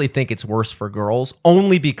honestly think it's worse for girls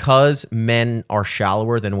only because men are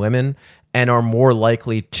shallower than women and are more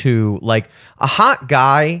likely to, like, a hot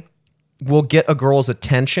guy will get a girl's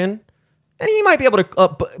attention and he might be able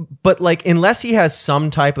to, but like, unless he has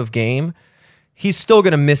some type of game, he's still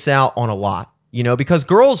going to miss out on a lot, you know, because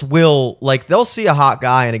girls will, like, they'll see a hot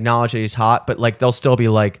guy and acknowledge that he's hot, but like, they'll still be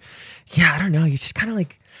like, yeah, I don't know. He's just kind of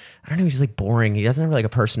like, I don't know. He's just like boring. He doesn't have like a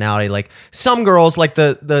personality. Like some girls, like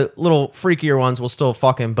the little freakier ones will still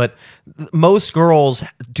fuck him, but most girls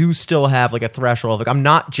do still have like a threshold of like, I'm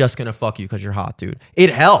not just going to fuck you because you're hot, dude.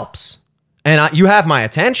 It helps. And you have my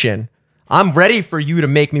attention. I'm ready for you to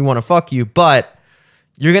make me want to fuck you, but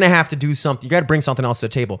you're going to have to do something. You got to bring something else to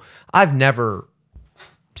the table. I've never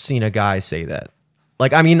seen a guy say that.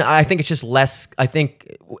 Like, I mean, I think it's just less, I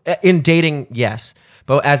think in dating, yes.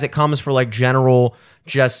 But as it comes for like general,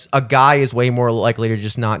 just a guy is way more likely to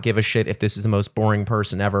just not give a shit if this is the most boring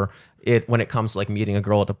person ever. When it comes to like meeting a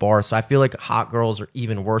girl at a bar. So I feel like hot girls are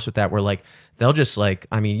even worse with that, where like they'll just like,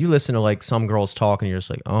 I mean, you listen to like some girls talk and you're just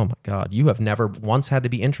like, oh my God, you have never once had to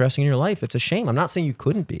be interesting in your life. It's a shame. I'm not saying you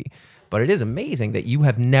couldn't be, but it is amazing that you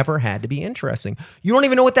have never had to be interesting. You don't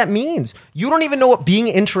even know what that means. You don't even know what being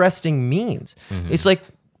interesting means. Mm-hmm. It's like,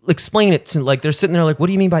 explain it to, like, they're sitting there like, what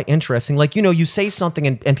do you mean by interesting? Like, you know, you say something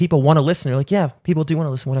and people want to listen. They're like, yeah, people do want to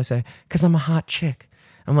listen to what I say because I'm a hot chick.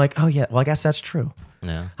 I'm like, oh yeah, well, I guess that's true.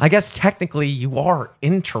 Yeah. I guess technically you are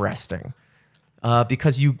interesting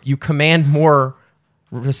because you command more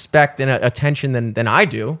respect and attention than I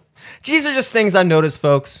do. These are just things I noticed,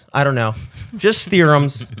 folks. I don't know. Just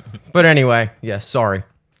theorems. But anyway, yeah, sorry.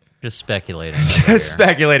 Just speculating. over here. Just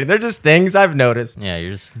speculating. They're just things I've noticed. Yeah,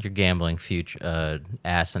 you're gambling future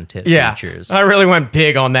ass and tit Yeah, futures. I really went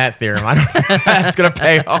big on that theorem. I don't know how it's gonna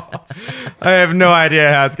pay off. I have no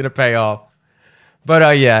idea how it's gonna pay off.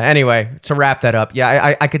 But yeah. Anyway, to wrap that up,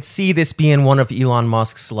 yeah, I could see this being one of Elon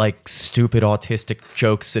Musk's like stupid autistic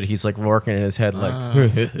jokes that he's like working in his head, like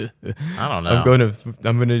I don't know.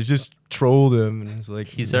 I'm gonna just troll them, and it's like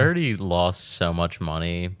He's already lost so much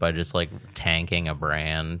money by just like tanking a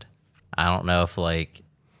brand. I don't know if like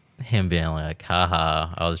him being like,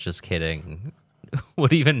 haha, I was just kidding,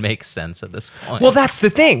 would even make sense at this point. Well, that's the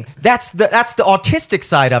thing. That's the autistic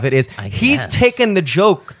side of it. Is he's guess. taken the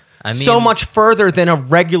joke so mean- much further than a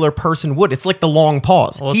regular person would. It's like the long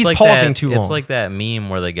pause. Well, it's He's like pausing that, too long. It's like that meme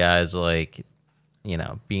where the guy's like,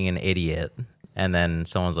 being an idiot. And then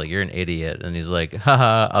someone's like, you're an idiot. And he's like,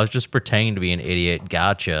 haha, I was just pretending to be an idiot.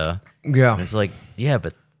 Gotcha. Yeah. And it's like, yeah,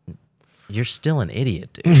 but you're still an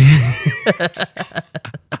idiot, dude.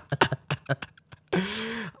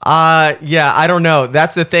 Yeah, I don't know.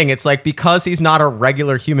 That's the thing. It's like because he's not a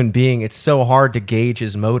regular human being, it's so hard to gauge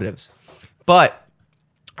his motives. But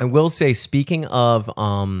I will say, speaking of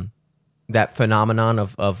that phenomenon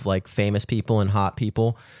of like famous people and hot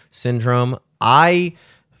people syndrome, I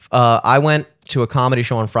went to a comedy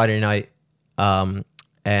show on Friday night, and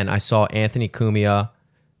I saw Anthony Cumia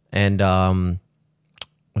and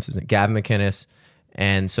what's his name, Gavin McInnes,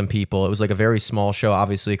 and some people. It was like a very small show,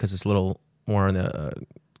 obviously, because it's a little more in the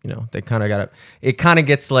they kind of got it kind of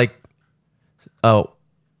gets like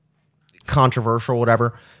controversial,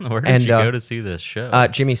 whatever. Where did you go to see this show?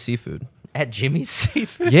 Jimmy's Seafood. At Jimmy's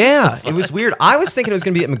Seafood? Yeah, it was weird. I was thinking it was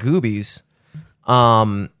going to be at Magooby's,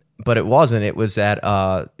 but it wasn't. It was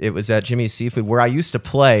at Jimmy's Seafood where I used to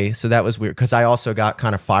play. So that was weird because I also got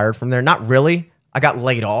kind of fired from there. Not really. I got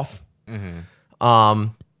laid off.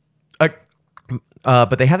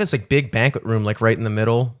 But they have this like big banquet room like right in the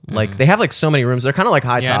middle. Like they have like so many rooms. They're kind of like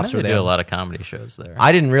high Yeah, I tops. know Where they they do a have- lot of comedy shows there.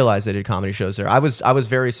 I didn't realize they did comedy shows there. I was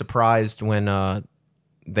very surprised when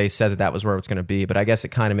they said that was where it was going to be, but I guess it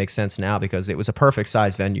kind of makes sense now because it was a perfect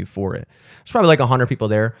size venue for it. There's probably like 100 people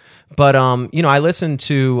there. But I listen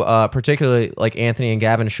to particularly like Anthony and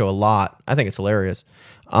Gavin's show a lot. I think it's hilarious.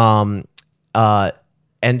 And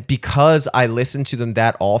because I listen to them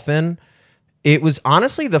that often, it was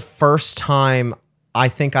honestly the first time I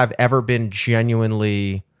think I've ever been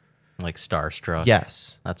genuinely like starstruck.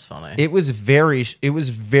 yes. That's funny. It was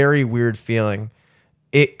very weird feeling.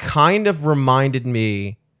 It kind of reminded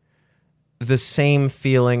me the same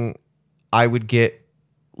feeling I would get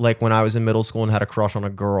like when I was in middle school and had a crush on a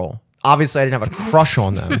girl. Obviously, I didn't have a crush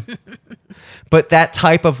on them, but that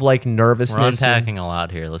type of like We're nervousness. unpacking a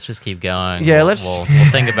lot here. Let's just keep going. Yeah, we'll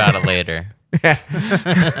think about it later.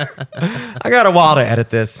 I got a while to edit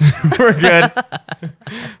this. We're good.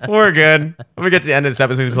 We're good. When we get to the end of this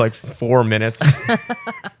episode, it'll be like 4 minutes.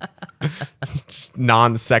 Just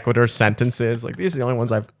non sequitur sentences. Like these are the only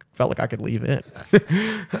ones I've felt like I could leave in.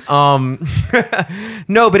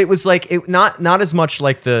 No, but it was like not as much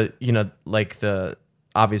like the like the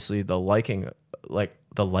obviously the liking like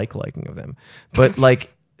the liking of them, but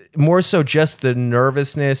like more so just the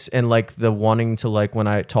nervousness and like the wanting to like when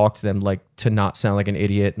I talk to them like to not sound like an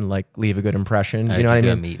idiot and like leave a good impression. You know what I Do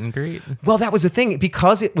a mean? meet and greet. Well, that was the thing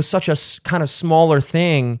because it was such a kind of smaller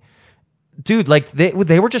thing. Dude, like they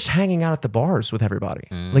were just hanging out at the bars with everybody.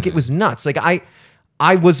 Like it was nuts. Like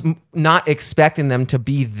I was not expecting them to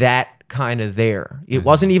be that kind of there. It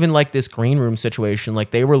wasn't even like this green room situation.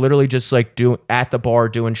 Like they were literally just like at the bar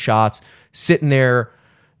doing shots, sitting there,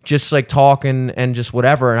 just like talking and just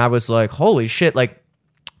whatever. And I was like, holy shit! Like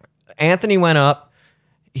Anthony went up.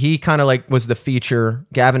 He kind of like was the feature.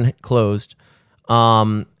 Gavin closed.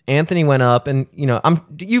 Anthony went up, and you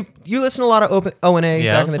listen to a lot of O&A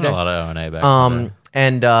Yeah, I back in the listened day. to a lot of O&A back in the day.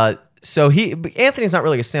 And so Anthony's not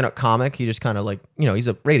really a stand-up comic. He just kind of like, he's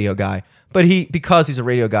a radio guy. But because he's a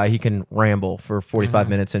radio guy, he can ramble for 45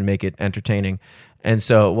 minutes and make it entertaining. And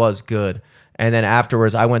so it was good. And then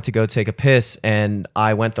afterwards, I went to go take a piss, and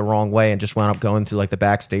I went the wrong way and just wound up going through like the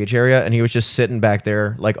backstage area. And he was just sitting back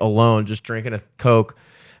there like alone, just drinking a Coke.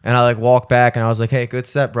 And I like walked back, and I was like, "Hey, good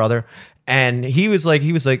set, brother." And he was like,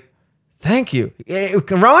 "Thank you." It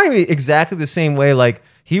reminded me exactly the same way. Like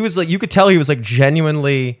he was like, you could tell he was like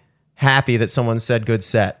genuinely happy that someone said good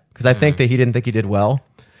set, because I think that he didn't think he did well.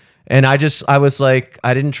 And I was like,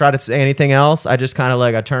 I didn't try to say anything else. I just kind of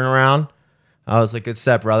like, I turned around. I was like, good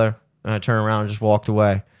set, brother. And I turned around and just walked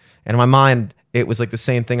away. And in my mind, it was like the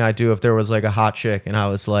same thing I do if there was like a hot chick. And I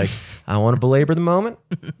was like, I don't want to belabor the moment.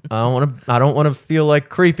 I don't want to feel like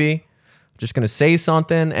creepy. just gonna say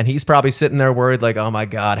something, and he's probably sitting there worried, like, oh my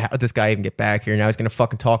god, how did this guy even get back here? Now he's gonna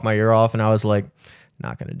fucking talk my ear off. And I was like,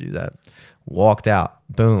 not gonna do that. Walked out,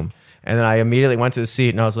 boom, and then I immediately went to the seat,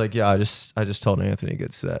 and I was like, yeah, I just told Anthony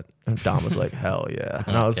good set, and Dom was like, hell yeah,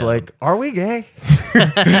 and I was like, are we gay?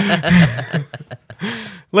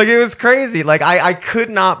 Like, it was crazy. Like, I could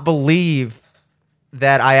not believe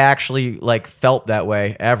that I actually like felt that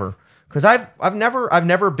way ever. Because I've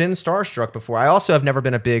never been starstruck before. I also have never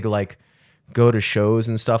been a big like go to shows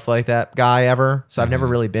and stuff like that guy ever. So I've never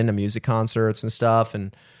really been to music concerts and stuff.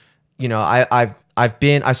 And you know,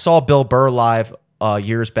 I saw Bill Burr live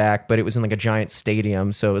years back, but it was in like a giant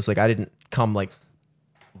stadium, so it was like I didn't come like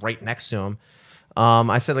right next to him.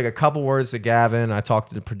 I said like a couple words to Gavin. I talked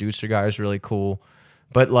to the producer guy, who's really cool.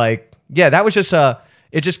 But like, yeah, that was just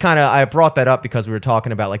it just kind of, I brought that up because we were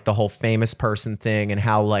talking about like the whole famous person thing and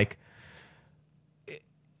how like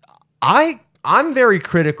I'm very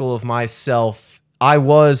critical of myself. I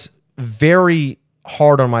was very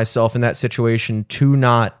hard on myself in that situation to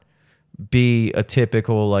not be a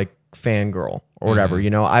typical like fangirl or whatever. You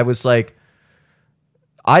know, I was like,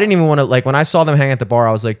 I didn't even want to, like, when I saw them hang at the bar,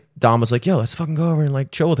 I was like, Dom was like, yo, let's fucking go over and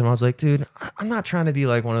like chill with him. I was like, dude, I'm not trying to be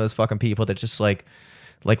like one of those fucking people that just like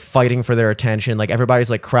fighting for their attention. Like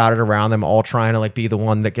everybody's like crowded around them, all trying to like be the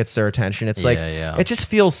one that gets their attention. It's like, it just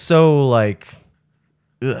feels so like,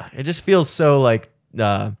 it just feels so like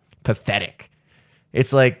pathetic.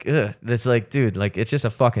 It's like, it's like, dude, like it's just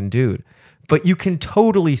a fucking dude. But you can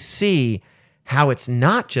totally see how it's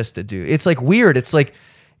not just a dude. It's like weird. It's like,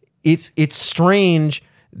 it's strange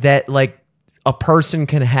that like a person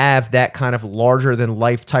can have that kind of larger than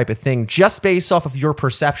life type of thing just based off of your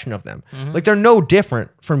perception of them. Like they're no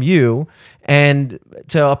different from you. And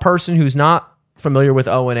to a person who's not familiar with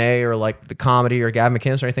O&A or like the comedy or Gavin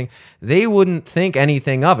McInnes or anything, they wouldn't think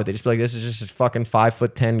anything of it. They just be like, this is just a fucking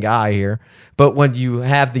 5'10" guy here. But when you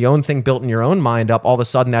have the own thing built in your own mind up, all of a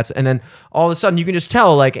sudden and then all of a sudden you can just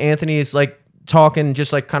tell like Anthony is like talking,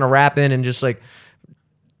 just like kind of rapping and just like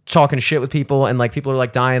talking shit with people, and like people are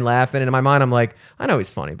like dying laughing, and in my mind I'm like, I know he's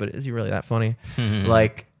funny, but is he really that funny?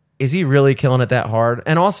 Like, is he really killing it that hard?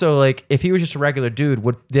 And also like, if he was just a regular dude,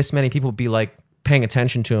 would this many people be like paying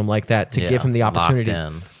attention to him like that to give him the opportunity?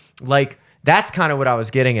 Like, that's kind of what I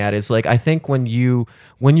was getting at, is like, I think when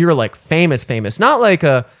you're like famous, not like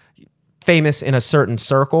a famous in a certain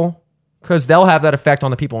circle, because they'll have that effect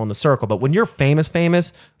on the people in the circle, but when you're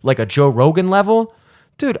famous like a Joe Rogan level,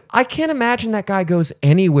 dude, I can't imagine that guy goes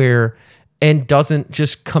anywhere and doesn't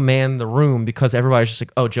just command the room because everybody's just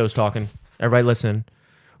like, oh, Joe's talking, everybody listen.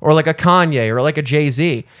 Or like a Kanye or like a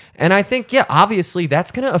Jay-Z. And I think, yeah, obviously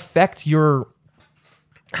that's going to affect your,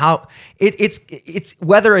 how it's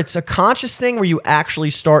whether it's a conscious thing where you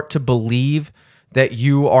actually start to believe that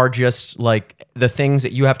you are just like, the things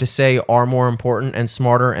that you have to say are more important and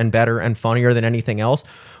smarter and better and funnier than anything else,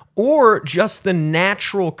 or just the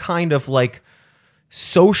natural kind of like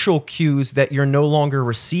social cues that you're no longer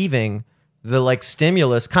receiving, the like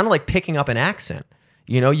stimulus, kind of like picking up an accent.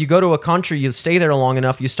 You know, you go to a country, you stay there long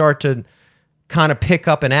enough, you start to kind of pick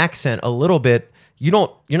up an accent a little bit. You're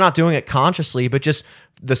not doing it consciously, but just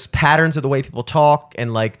the patterns of the way people talk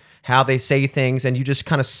and like how they say things, and you just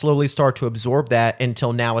kind of slowly start to absorb that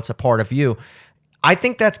until now it's a part of you. I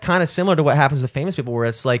think that's kind of similar to what happens to famous people, where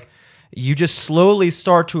it's like you just slowly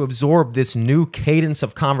start to absorb this new cadence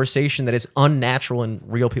of conversation that is unnatural in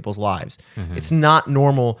real people's lives. It's not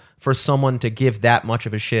normal for someone to give that much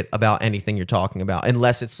of a shit about anything you're talking about,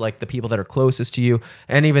 unless it's like the people that are closest to you,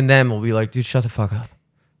 and even them will be like, dude, shut the fuck up.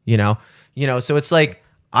 You know? So it's like,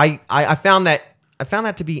 I found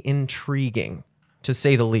that to be intriguing, to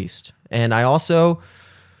say the least. And I also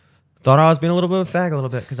thought I was being a little bit of a fag a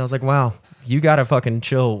little bit, because I was like, wow, you got to fucking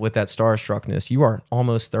chill with that starstruckness. You are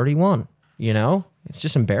almost 31, you know? It's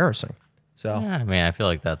just embarrassing. So, yeah, I mean, I feel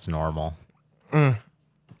like that's normal.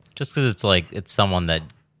 Just because it's like, it's someone that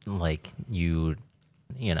like you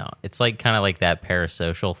know, it's like kind of like that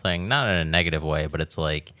parasocial thing, not in a negative way, but it's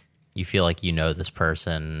like, you feel like you know this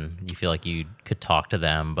person, you feel like you could talk to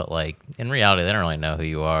them, but like in reality, they don't really know who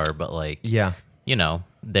you are. But like, yeah, you know,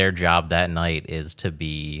 their job that night is to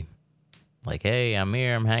be like, hey, I'm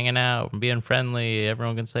here, I'm hanging out, I'm being friendly,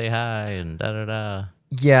 everyone can say hi, and da-da-da.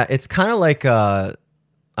 Yeah, it's kind of like, I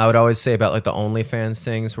would always say about like the OnlyFans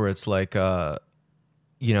things, where it's like,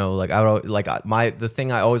 you know, like the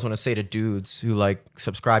thing I always want to say to dudes who like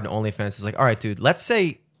subscribe to OnlyFans is like, all right, dude, let's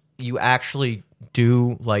say you actually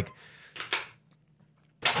do like,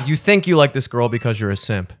 you think you like this girl because you're a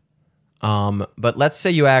simp, but let's say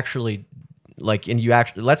you actually like, and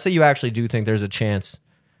let's say you actually do think there's a chance.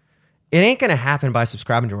 It ain't gonna happen by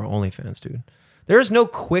subscribing to our OnlyFans, dude. There's no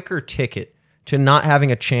quicker ticket to not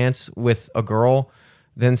having a chance with a girl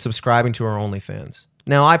than subscribing to her OnlyFans.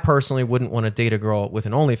 Now, I personally wouldn't want to date a girl with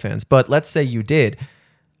an OnlyFans, but let's say you did.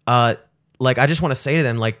 Like, I just want to say to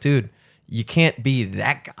them, like, dude, you can't be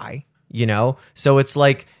that guy, you know? So it's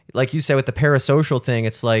like you said with the parasocial thing,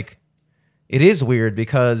 it's like, it is weird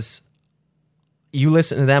because you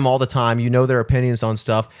listen to them all the time. You know their opinions on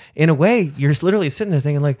stuff. In a way, you're literally sitting there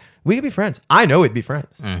thinking, like, we could be friends. I know we'd be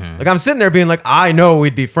friends. Like, I'm sitting there being like, I know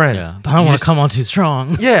we'd be friends. Yeah, but I don't want to come on too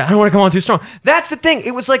strong. Yeah, I don't want to come on too strong. That's the thing.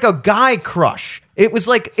 It was like a guy crush. It was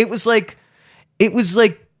like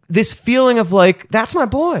this feeling of like, that's my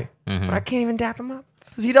boy, but I can't even dap him up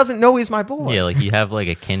because he doesn't know he's my boy. Yeah, like you have like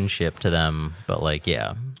a kinship to them, but like,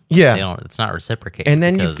 yeah, Yeah. they don't. It's not reciprocated. And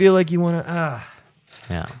then you because- feel like you want to.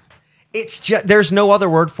 yeah, It's just there's no other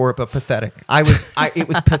word for it but pathetic. It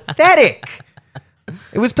was pathetic.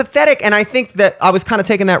 It was pathetic, and I think that I was kind of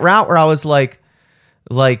taking that route where I was like,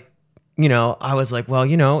 you know, I was like, well,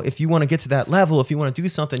 you know, if you want to get to that level, if you want to do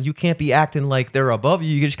something, you can't be acting like they're above you.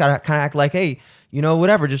 You just gotta kind of act like, hey, you know,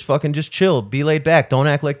 whatever, just fucking just chill, be laid back. Don't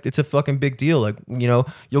act like it's a fucking big deal. Like, you know,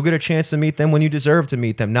 you'll get a chance to meet them when you deserve to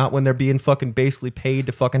meet them, not when they're being fucking basically paid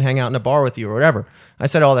to fucking hang out in a bar with you or whatever. I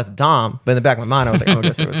said all that to Dom, but in the back of my mind, I was like, oh,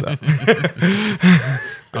 guess what's up.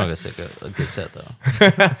 I'm gonna say a good set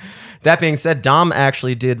though. That being said, Dom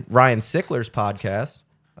actually did Ryan Sickler's podcast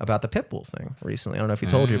about the Pitbull thing recently. I don't know if he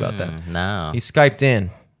told you about that. No, He Skyped in.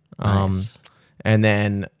 Nice. And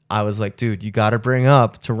then I was like, dude, you got to bring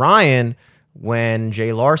up to Ryan when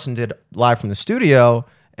Jay Larson did Live from the Studio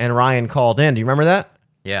and Ryan called in. Do you remember that?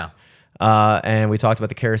 yeah. And we talked about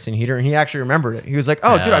the kerosene heater, and he actually remembered it. He was like,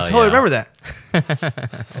 oh, dude, I Hell totally yeah. remember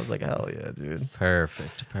that. I was like, hell yeah, dude.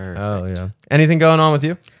 Perfect. Oh, yeah. Anything going on with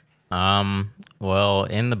you? Well,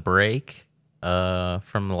 in the break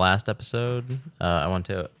from the last episode, I went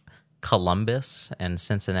to Columbus and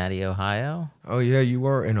Cincinnati, Ohio. Oh, yeah, you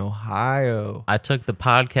were in Ohio. I took the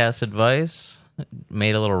podcast advice,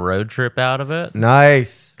 made a little road trip out of it.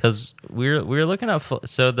 Nice. Because we were looking at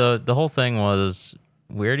so the whole thing was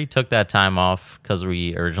we already took that time off because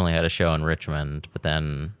we originally had a show in Richmond, but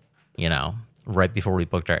then, you know, right before we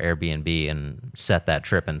booked our Airbnb and set that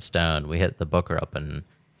trip in stone, we hit the booker up and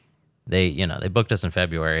they booked us in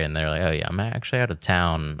February and they're like, oh yeah, I'm actually out of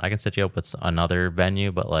town. I can set you up with another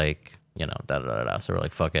venue, but like, you know, da da da da. So we're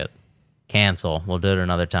like, fuck it, cancel. We'll do it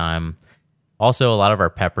another time. Also, a lot of our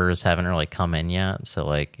peppers haven't really come in yet, so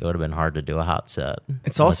like it would have been hard to do a hot set.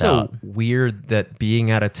 It's also without- weird that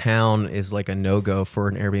being out of town is like a no-go for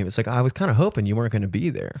an Airbnb. It's like, I was kind of hoping you weren't going to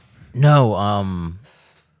be there. no.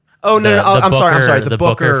 Oh, no, no, I'm sorry. The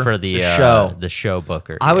booker for the show. the show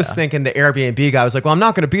booker. I was yeah. thinking the Airbnb guy was like, well, I'm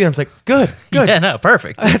not going to be there. I was like, good. Yeah, no,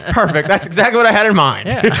 perfect. That's perfect. That's exactly what I had in mind.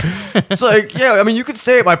 Yeah. It's like, yeah, I mean, you could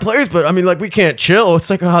stay at my place, but I mean, like, we can't chill.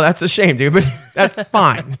 It's like, oh, that's a shame, dude, but that's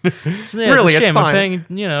fine. Really, it's it's fine. I'm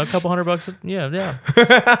paying, a couple $100. Yeah.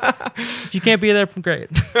 If you can't be there,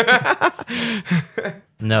 great.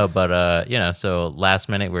 No, but so last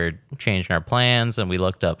minute we were changing our plans and we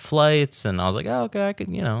looked up flights and I was like, oh, okay, I could,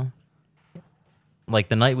 like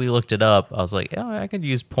the night we looked it up, I was like, oh, I could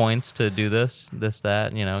use points to do this,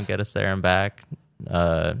 that, get us there and back,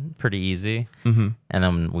 pretty easy. Mm-hmm. And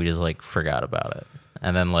then we just like forgot about it.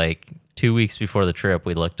 And then like 2 weeks before the trip,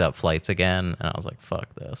 we looked up flights again and I was like,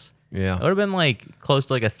 fuck this. Yeah. It would have been like close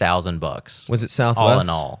to like $1,000. Was it Southwest? All in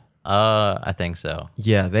all. I think so.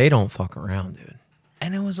 Yeah, they don't fuck around, dude.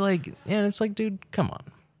 And it was like, it's like, dude, come on.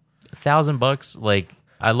 $1,000. Like,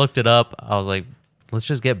 I looked it up. I was like, let's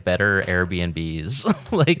just get better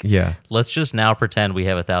Airbnbs. Like, Yeah. let's just now pretend we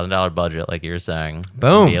have $1,000 budget, like you were saying.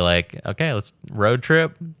 Boom. Be like, okay, let's road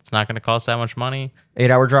trip. It's not going to cost that much money.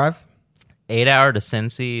 8-hour drive? 8 hour to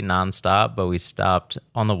Cincy nonstop, but we stopped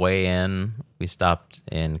on the way in. We stopped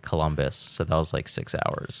in Columbus. So that was like 6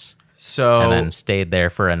 hours. So, And then stayed there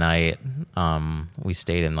for a night. We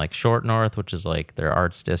stayed in like Short North, which is like their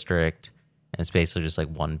arts district. And it's basically just like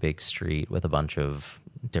one big street with a bunch of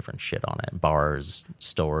different shit on it. Bars,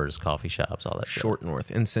 stores, coffee shops, all that shit. Short North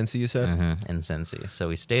in Cincy, you said? In Cincy. So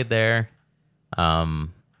we stayed there.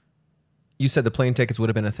 You said the plane tickets would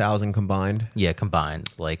have been 1,000 combined. Yeah, combined,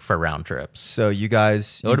 like for round trips. So you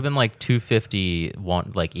guys, It would have been like $250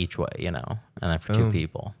 one like each way, and then for two Boom.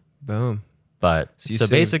 people. boom. But So you so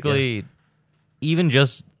saved- basically, even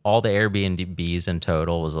just all the Airbnbs in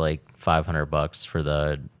total was like $500 for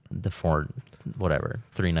the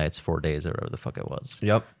 3 nights, 4 days, or whatever the fuck it was.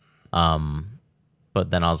 Yep. But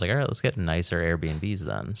then I was like, all right, let's get nicer Airbnbs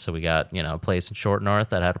then. So we got a place in Short North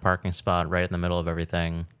that had a parking spot right in the middle of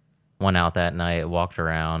everything. Went out that night, walked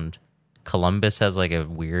around, Columbus has like a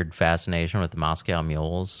weird fascination with the Moscow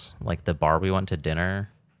mules. Like the bar we went to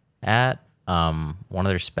dinner at, one of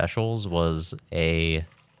their specials was a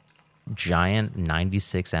giant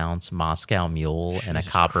 96-ounce Moscow mule in a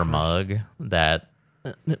copper mug that,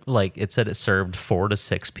 like, it said it served 4 to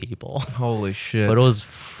 6 people. Holy shit. But it was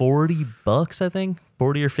 $40, I think,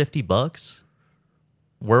 40 or $50.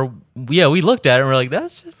 We looked at it and we're like,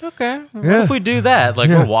 that's okay. What if we do that? Like,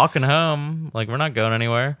 we're walking home, like, we're not going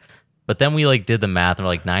anywhere. But then we like did the math and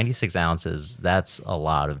we're like, 96 ounces, that's a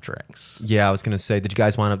lot of drinks. Yeah, I was going to say, did you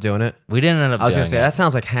guys wind up doing it? We didn't end up doing it. I was going to say, that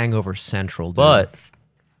sounds like Hangover Central, dude. But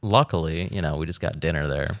luckily, we just got dinner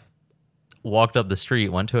there. Walked up the street,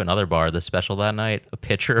 went to another bar, the special that night, a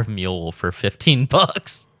pitcher of mule for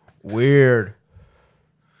 $15. Weird.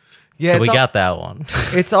 Yeah, so we got that one.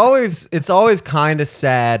 It's always kind of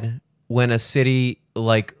sad when a city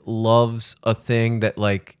like loves a thing that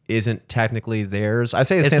like isn't technically theirs. I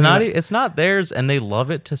say it's not theirs, and they love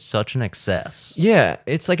it to such an excess. Yeah,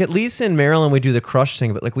 it's like at least in Maryland we do the crush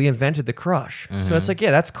thing, but like we invented the crush, so it's like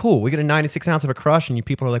that's cool. We get a 96 ounce of a crush, and you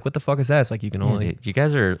people are like, "What the fuck is that?" It's like you can only. Dude, you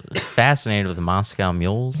guys are fascinated with the Moscow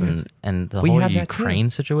mules and the we whole have that Ukraine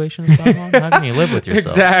situation is going on. How can you live with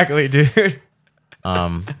yourself? Exactly, dude.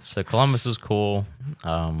 So Columbus was cool.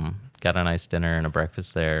 Got a nice dinner and a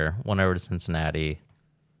breakfast there. Went over to Cincinnati.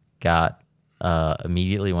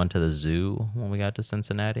 Immediately went to the zoo when we got to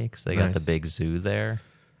Cincinnati because they got the big zoo there.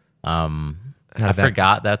 I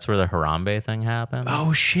forgot that's where the Harambe thing happened.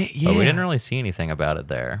 Oh shit! Yeah, but we didn't really see anything about it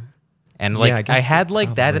there. And like I had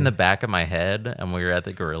like that in the back of my head, and we were at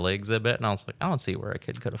the gorilla exhibit, and I was like, I don't see where a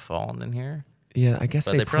kid could have fallen in here. Yeah, I guess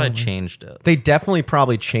but they probably changed it. They definitely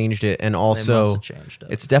probably changed it, and also changed it.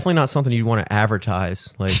 It's definitely not something you'd want to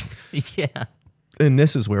advertise. Like, yeah. And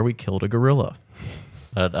this is where we killed a gorilla.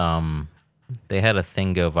 But they had a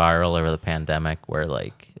thing go viral over the pandemic where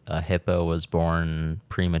like a hippo was born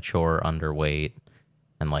premature, underweight,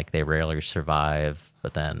 and like they rarely survive.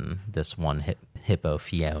 But then this one hippo,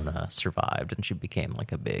 Fiona, survived, and she became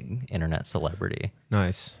like a big internet celebrity.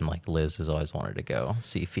 Nice. And like Liz has always wanted to go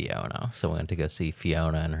see Fiona, so we went to go see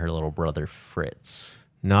Fiona and her little brother Fritz.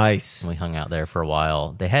 Nice. And we hung out there for a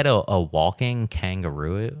while. They had a walking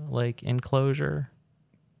kangaroo like enclosure.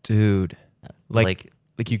 Dude, like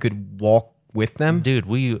you could walk with them? Dude,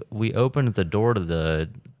 we opened the door to the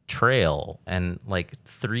trail, and like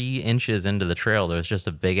 3 inches into the trail, there was just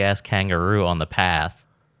a big ass kangaroo on the path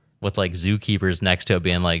with like zookeepers next to it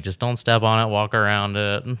being like, just don't step on it, walk around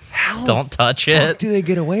it, don't touch it. How do they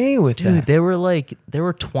get away with that? Dude, there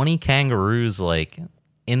were 20 kangaroos like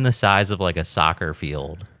in the size of like a soccer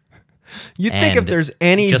field. You'd think if there's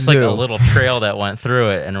any just zoo, like a little trail that went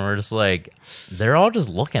through it, and we're just like, they're all just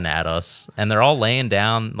looking at us, and they're all laying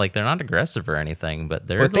down, like they're not aggressive or anything, but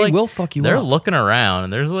they like, will fuck you they're up. looking around,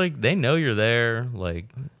 and there's like, they know you're there. Like,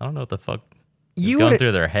 I don't know what the fuck is going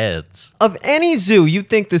through their heads. Of any zoo, you'd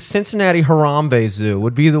think the Cincinnati Harambe Zoo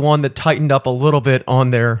would be the one that tightened up a little bit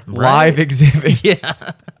on their live exhibits.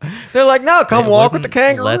 Yeah. They're like, no, come walk with the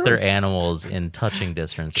kangaroos. Let their animals in touching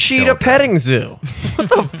distance. Cheetah petting zoo. What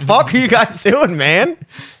the fuck are you guys doing, man?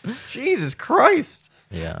 Jesus Christ.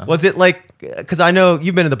 Yeah. Was it like, because I know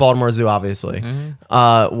you've been to the Baltimore Zoo, obviously.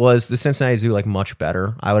 Was the Cincinnati Zoo like much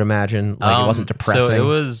better? I would imagine. Like it wasn't depressing.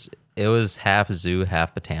 So it was half zoo,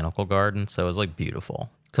 half botanical garden. So it was like beautiful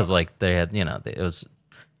because like they had, it was,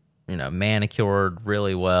 manicured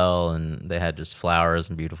really well, and they had just flowers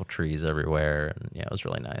and beautiful trees everywhere. And yeah, it was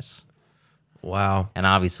really nice. Wow. And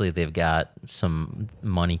obviously they've got some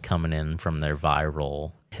money coming in from their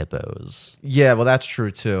viral hippos. Yeah, well, that's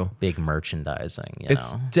true too. Big merchandising,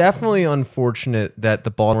 It's definitely unfortunate that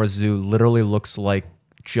the Baltimore Zoo literally looks like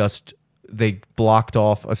just they blocked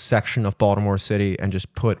off a section of Baltimore City and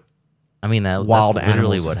just put that's wild literally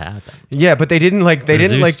animals. what happened. Yeah, but they didn't like the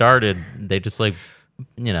zoo started, they just like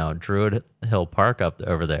Druid Hill Park up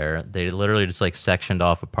over there, they literally just like sectioned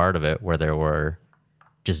off a part of it where there were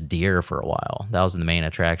just deer for a while. That was the main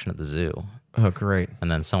attraction at the zoo. Oh, great.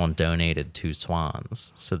 And then someone donated 2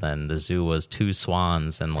 swans. So then the zoo was 2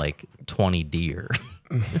 swans and like 20 deer.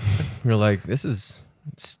 You're like, this is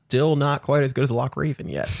still not quite as good as Loch Raven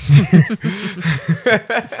yet.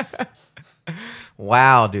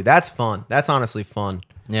 Wow, dude, that's fun. That's honestly fun.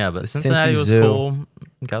 Yeah, but The Cincinnati Cincy was Zoo. cool.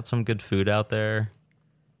 Got some good food out there.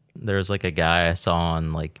 There's like a guy I saw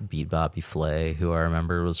on like Beat Bobby Flay who I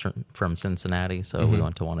remember was from Cincinnati, so we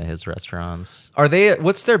went to one of his restaurants.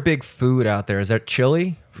 What's their big food out there? Is there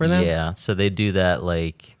chili for them? Yeah, so they do that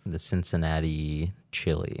like the Cincinnati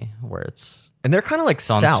chili where it's And they're kind of like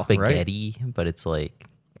on south, spaghetti, but it's like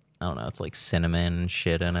I don't know. It's like cinnamon and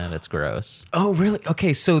shit in it. It's gross. Oh, really?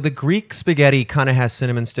 Okay, so the Greek spaghetti kind of has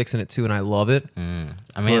cinnamon sticks in it too, and I love it.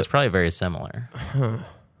 I mean, it's probably very similar.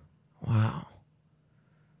 Wow.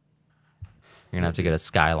 You're gonna have to get a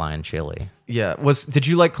Skyline chili. Yeah. Did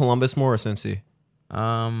you like Columbus more or Cincy?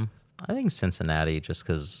 I think Cincinnati, just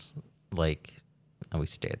because like we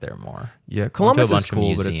stayed there more. Yeah, Went Columbus to a bunch is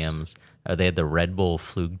cool, of but it's... museums. They had the Red Bull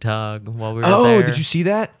Flugtag while we were Oh, there. did you see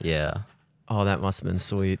that? Yeah, Oh, that must have been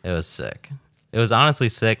sweet. it was sick. It was honestly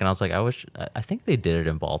sick, and I was like, I think they did it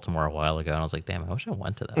in Baltimore a while ago, and I was like, damn, I wish I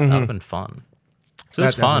went to that. That would have been fun. So it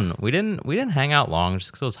was That fun. We didn't hang out long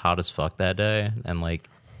just because it was hot as fuck that day, and like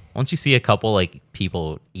once you see a couple like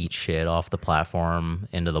people eat shit off the platform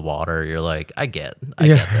into the water, you're like, I get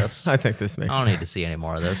this. I think this makes I don't sense. need to see any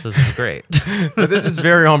more of this. This is great. But this is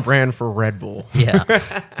very on brand for Red Bull. Yeah.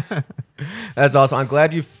 That's awesome. I'm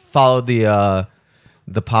glad you followed the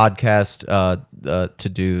podcast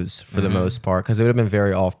to-dos for the most part, because it would have been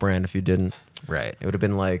very off-brand if you didn't. Right. It would have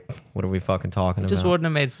been like, what are we fucking talking Just about? wouldn't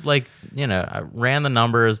have made like, I ran the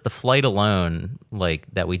numbers, the flight alone, like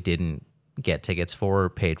that we didn't get tickets for,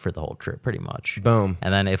 paid for the whole trip pretty much. Boom.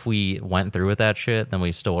 And then if we went through with that shit, then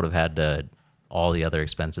we still would have had to all the other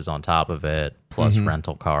expenses on top of it, plus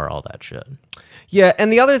rental car, all that shit. Yeah,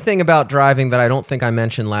 and the other thing about driving that I don't think I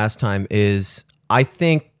mentioned last time is I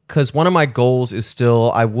think, because one of my goals is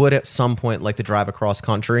still, I would at some point like to drive across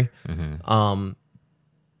country.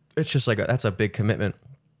 It's just like, that's a big commitment.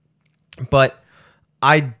 But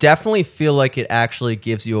I definitely feel like it actually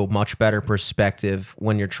gives you a much better perspective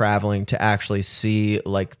when you're traveling to actually see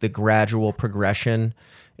like the gradual progression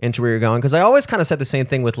into where you're going. Because I always kind of said the same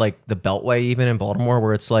thing with like the Beltway, even in Baltimore,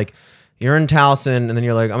 where it's like you're in Towson and then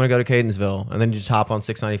you're like, I'm going to go to Catonsville. And then you just hop on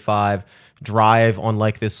 695, drive on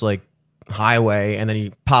like this like highway, and then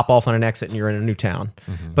you pop off on an exit and you're in a new town.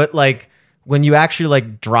 But like when you actually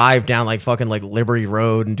like drive down like fucking like Liberty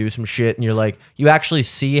Road and do some shit, and you're like, you actually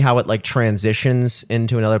see how it like transitions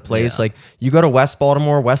into another place. Yeah. Like you go to West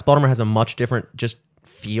Baltimore has a much different just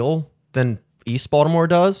feel than East Baltimore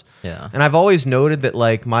does. Yeah. And I've always noted that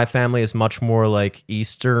like my family is much more like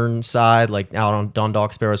Eastern side, like out on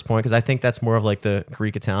Dundalk Sparrows Point, because I think that's more of like the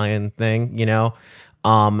Greek Italian thing,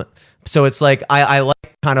 so it's like I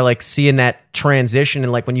like kind of like seeing that transition.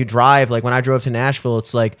 And like when you drive, like when I drove to Nashville,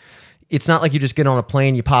 it's like, it's not like you just get on a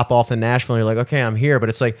plane, you pop off in Nashville, and you're like, okay, I'm here. But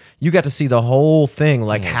it's like you got to see the whole thing,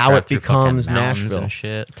 like how drive it through becomes fucking mountains Nashville. and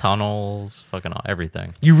shit, tunnels, fucking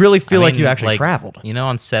everything. You really feel like I mean, you actually traveled.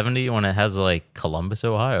 On 70 when it has like Columbus,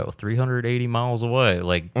 Ohio, 380 miles away.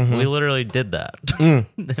 Like we literally did that.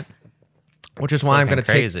 Which is why I'm going to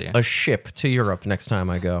take crazy. a ship to Europe next time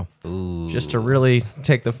I go. Ooh. Just to really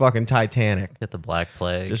take the fucking Titanic. Get the Black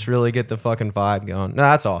Plague. Just really get the fucking vibe going. No,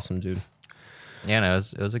 that's awesome, dude. Yeah, no,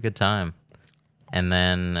 it was a good time. And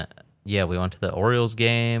then, we went to the Orioles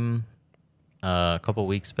game a couple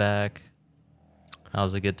weeks back. That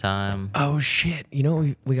was a good time. Oh, shit. You know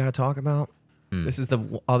what we got to talk about? This is the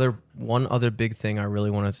one other big thing I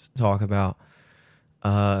really want to talk about.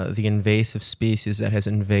 The invasive species that has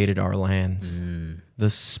invaded our lands. The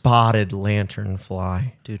spotted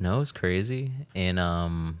lanternfly. Dude, no, it was crazy. In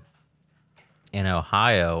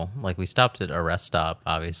Ohio, like we stopped at a rest stop,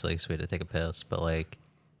 obviously, because we had to take a piss, but like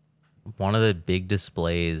one of the big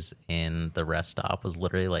displays in the rest stop was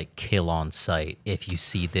literally like kill on sight. If you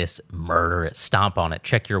see this, murder it, stomp on it,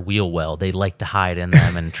 check your wheel well. They like to hide in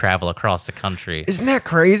them and travel across the country. Isn't that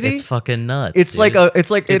crazy? It's fucking nuts. It's dude.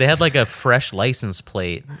 Dude, they had like a fresh license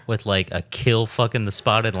plate with like a kill fucking the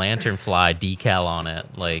spotted lanternfly decal on it.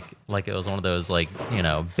 Like it was one of those like,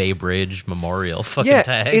 Bay Bridge Memorial fucking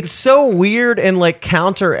tags. It's so weird and like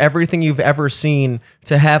counter everything you've ever seen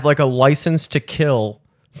to have like a license to kill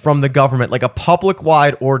from the government, like a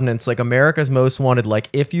public-wide ordinance, like America's Most Wanted, like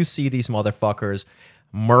if you see these motherfuckers,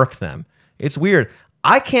 murk them. It's weird.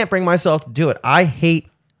 I can't bring myself to do it. I hate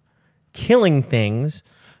killing things,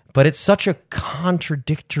 but it's such a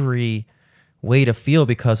contradictory way to feel,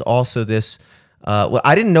 because also this,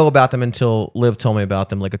 I didn't know about them until Liv told me about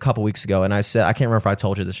them like a couple weeks ago, and I said, I can't remember if I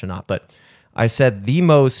told you this or not, but I said the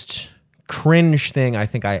most cringe thing I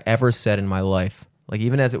think I ever said in my life. Like,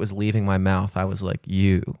 even as it was leaving my mouth, I was like,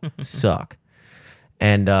 you suck.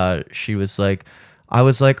 And she was like, I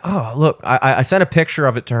was like, oh, look, I sent a picture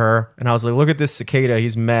of it to her, and I was like, look at this cicada.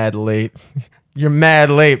 He's mad late. You're mad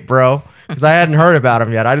late, bro. Because I hadn't heard about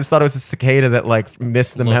him yet. I just thought it was a cicada that, like,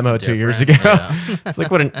 missed the memo 2 years ago. Yeah. It's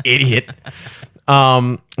like, what an idiot.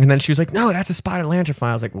 And then she was like, no, that's a spotted lanternfly.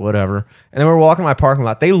 I was like, whatever. And then we're walking my parking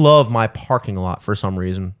lot. They love my parking lot for some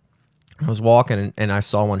reason. I was walking, and I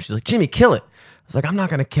saw one. She's like, Jimmy, kill it. I was like, I'm not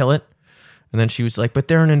going to kill it. And then she was like, but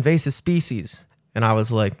they're an invasive species. And I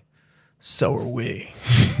was like, So are we.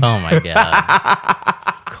 Oh my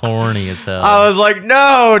god. Corny as hell. I was like,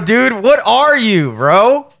 no, dude, what are you,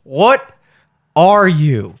 bro? What are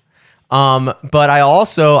you? But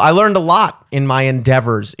I learned a lot in my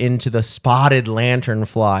endeavors into the spotted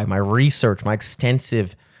lanternfly, my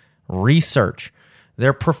extensive research.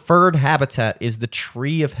 Their preferred habitat is the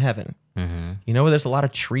tree of heaven. Mm-hmm. You know where there's a lot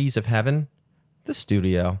of trees of heaven? The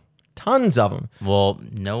studio. Tons of them. Well,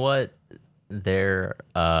 you know what? They're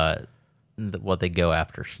what they go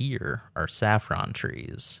after here are saffron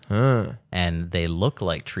trees, and they look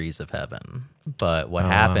like trees of heaven. But what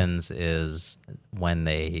happens is when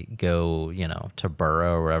they go, to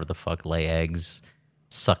burrow or wherever the fuck, lay eggs,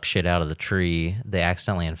 suck shit out of the tree, they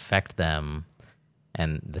accidentally infect them,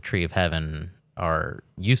 and the tree of heaven are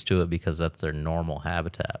used to it because that's their normal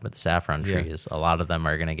habitat. But the saffron trees, a lot of them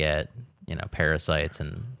are going to get, parasites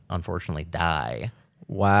and unfortunately die.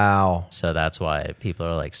 Wow. So that's why people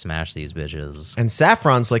are like, smash these bitches. And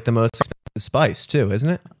saffron's like the most expensive spice too, isn't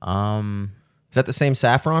it? Is that the same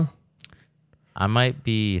saffron? I might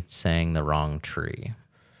be saying the wrong tree.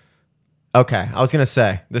 Okay, I was gonna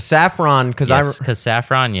say the saffron because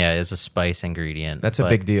saffron, is a spice ingredient. That's a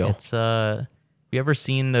big deal. It's have you ever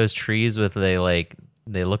seen those trees with they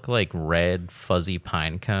look like red fuzzy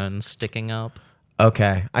pine cones sticking up?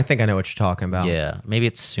 Okay, I think I know what you're talking about. Yeah, maybe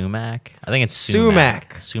it's sumac. I think it's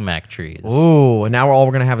sumac. Sumac trees. Ooh, and now all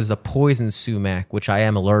we're gonna have is the poison sumac, which I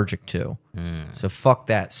am allergic to. So fuck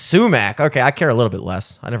that sumac. Okay, I care a little bit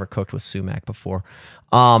less. I never cooked with sumac before.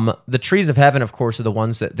 The trees of heaven, of course, are the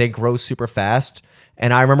ones that they grow super fast.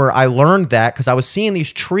 And I remember I learned that because I was seeing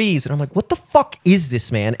these trees and I'm like, what the fuck is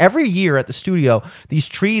this, man? Every year at the studio, these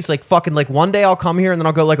trees one day I'll come here and then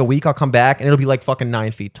I'll go like a week, I'll come back and it'll be like fucking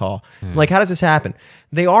 9 feet tall. I'm like, how does this happen?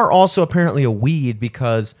 They are also apparently a weed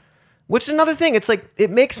which is another thing. It's like, it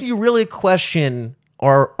makes me really question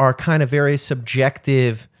our kind of very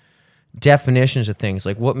subjective definitions of things.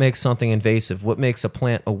 Like what makes something invasive? What makes a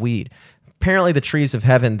plant a weed? Apparently the trees of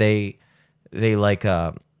heaven, they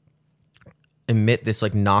emit this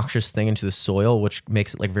like noxious thing into the soil, which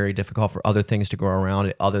makes it like very difficult for other things to grow around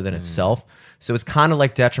it other than itself. So it's kind of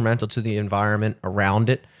like detrimental to the environment around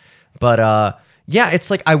it. But it's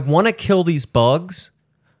like I want to kill these bugs.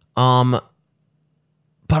 But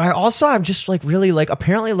I'm just like really like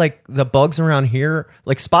apparently like the bugs around here,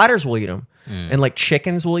 like spiders will eat them and like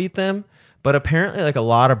chickens will eat them. But apparently like a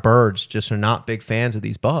lot of birds just are not big fans of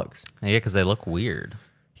these bugs. Yeah, because they look weird.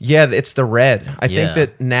 Yeah, it's the red. I think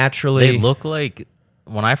that naturally... They look like...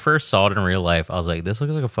 When I first saw it in real life, I was like, this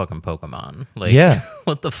looks like a fucking Pokemon. Like,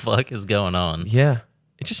 what the fuck is going on? Yeah.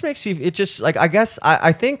 It just makes you... It just, like, I guess...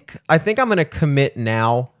 I think I'm going to commit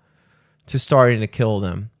now to starting to kill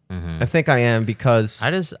them. I think I am because...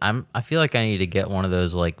 I feel like I need to get one of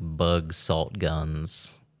those, like, bug salt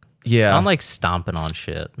guns. Yeah. I'm, like, stomping on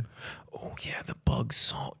shit. Oh, yeah, the bug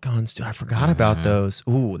salt guns, dude. I forgot about those.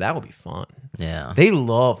 Ooh, that would be fun. Yeah. They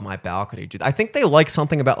love my balcony, dude. I think they like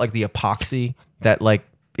something about like the epoxy that like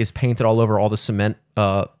is painted all over all the cement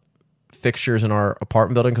fixtures in our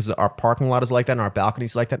apartment building because our parking lot is like that and our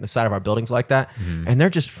balcony's like that and the side of our building's like that. And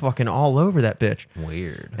they're just fucking all over that bitch.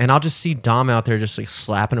 Weird. And I'll just see Dom out there just like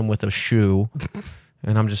slapping him with a shoe.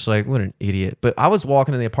 And I'm just like, what an idiot. But I was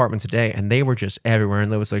walking in the apartment today and they were just everywhere.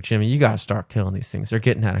 And they was like, Jimmy, you got to start killing these things. They're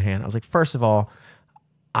getting out of hand. I was like, first of all,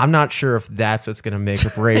 I'm not sure if that's what's going to make or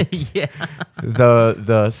break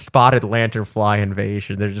the spotted lanternfly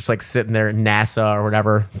invasion. They're just like sitting there at NASA or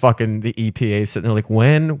whatever, fucking the EPA sitting there like,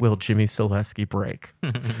 when will Jimmy Selesky break?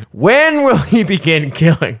 When will he begin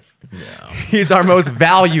killing? Yeah. He's our most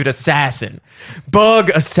valued assassin. Bug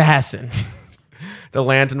assassin. The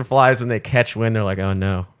lanternflies, when they catch wind, they're like, oh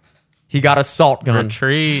no. He got a salt gun.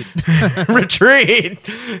 Retreat. Retreat.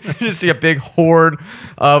 You just see a big horde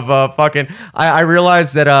of fucking... I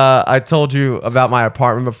realized that I told you about my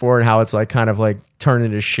apartment before and how it's like kind of like turned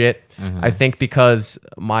into shit. I think because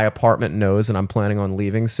my apartment knows and I'm planning on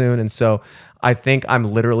leaving soon. And so I think I'm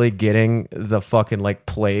literally getting the fucking like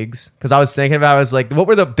plagues. Because I was thinking about it, I was like, what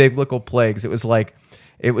were the biblical plagues? It was like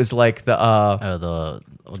the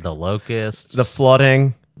locusts. The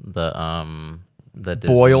flooding. The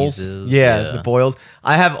boils. diseases. Yeah, the boils.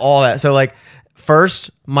 I have all that. So like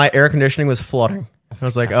first my air conditioning was flooding. I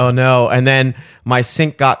was like, oh no. And then my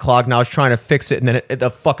sink got clogged and I was trying to fix it. And then the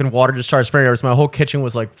fucking water just started spraying. My whole kitchen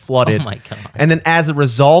was like flooded. Oh my God. And then as a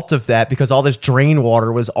result of that, because all this drain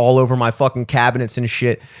water was all over my fucking cabinets and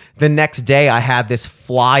shit, the next day I had this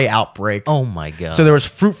fly outbreak. Oh my God. So there was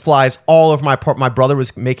fruit flies all over my part. My brother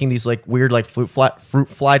was making these like weird like fruit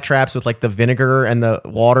fly traps with like the vinegar and the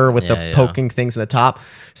water with the poking things in the top.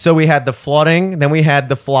 So we had the flooding, then we had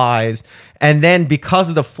the flies. And then because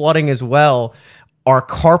of the flooding as well, our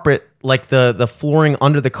carpet, like the flooring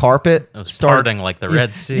under the carpet, started parting like the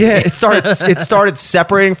Red Sea. Yeah, it started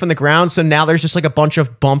separating from the ground. So now there's just like a bunch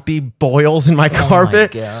of bumpy boils in my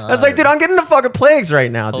carpet. God. I was like, dude, I'm getting the fucking plagues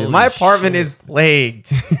right now, dude. Holy My apartment shit. is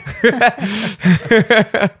plagued.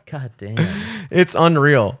 God damn. It's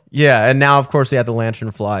unreal. Yeah, and now of course they had the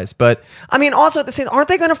lantern flies. But I mean, also at the same, aren't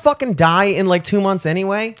they gonna fucking die in like 2 months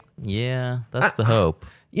anyway? Yeah, that's the hope.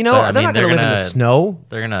 You know, But, they're not gonna live in the snow.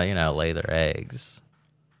 They're gonna, lay their eggs.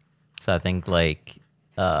 So I think like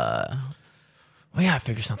We gotta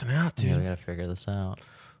figure something out, dude. yeah, we gotta figure this out.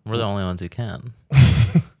 We're the only ones who can.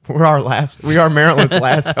 We are Maryland's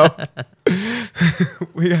last hope.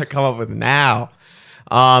 We gotta come up with now.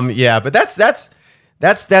 Yeah, but that's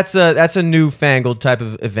a newfangled type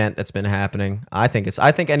of event that's been happening. I think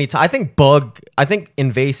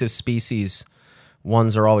invasive species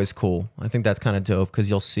ones are always cool. I think that's kind of dope because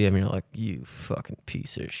you'll see them and you're like, you fucking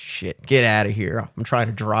piece of shit, get out of here. I'm trying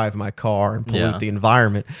to drive my car and pollute the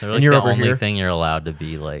environment. They're like and you're the over only here. thing you're allowed to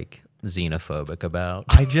be like xenophobic about.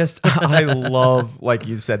 I love, like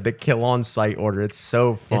you said, the kill on sight order. It's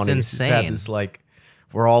so funny. It's insane. To have this, like,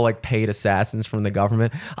 we're all like paid assassins from the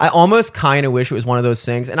government. I almost kind of wish it was one of those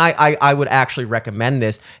things, and I would actually recommend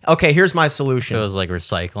this. Okay, here's my solution. It was like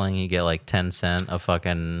recycling. You get like 10 cents a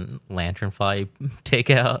fucking lanternfly you take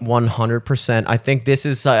out. 100%. I think this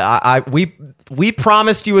is we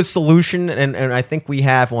promised you a solution, and I think we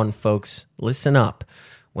have one, folks. Listen up.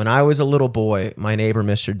 When I was a little boy, my neighbor,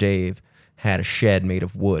 Mr. Dave, had a shed made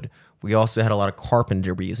of wood. We also had a lot of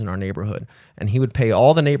carpenter bees in our neighborhood, and he would pay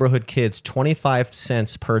all the neighborhood kids 25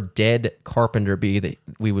 cents per dead carpenter bee that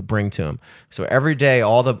we would bring to him. So every day,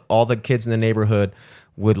 all the kids in the neighborhood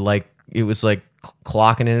would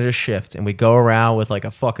clocking in at a shift, and we go around with like a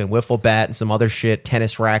fucking wiffle bat and some other shit,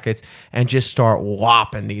 tennis rackets, and just start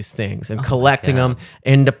whopping these things and collecting them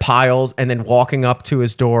into piles, and then walking up to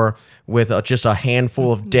his door with just a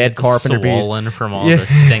handful of dead carpenter bees. Swollen from all the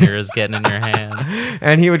stingers getting in your hands.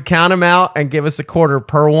 And he would count them out and give us a quarter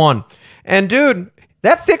per one. And dude,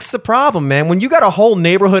 that fixed the problem, man. When you got a whole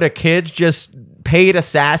neighborhood of kids just paid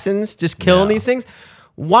assassins just killing these things,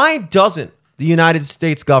 why doesn't the United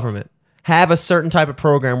States government have a certain type of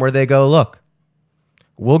program where they go, look,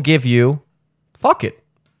 we'll give you, fuck it,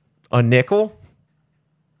 a nickel?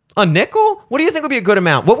 A nickel? What do you think would be a good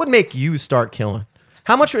amount? What would make you start killing?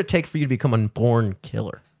 How much would it take for you to become a born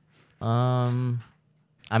killer? I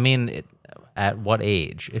mean, at what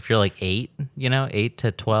age? If you're like 8, 8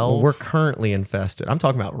 to 12? Well, we're currently infested. I'm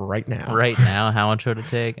talking about right now. Right now, how much would it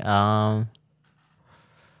take?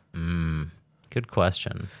 Good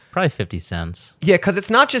question. Probably 50 cents. Yeah, because it's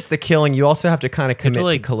not just the killing. You also have to kind of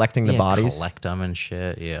commit to collecting the bodies. Collect them and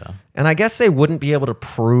shit, yeah. And I guess they wouldn't be able to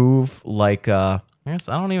prove, like... I guess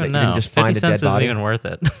I don't even that you know. can just 50 find a cents dead body. isn't even worth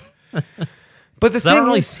it. But the I thing don't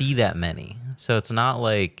really is, see that many. So it's not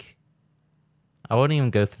like... I wouldn't even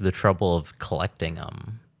go through the trouble of collecting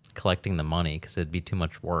the money, because it'd be too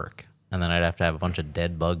much work. And then I'd have to have a bunch of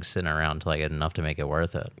dead bugs sitting around till I get enough to make it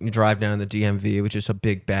worth it. you drive down the DMV with just a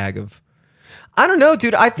big bag of... I don't know,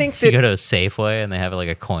 dude. I think that... You go to a Safeway and they have like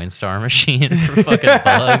a Coinstar machine for fucking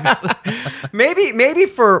bugs. maybe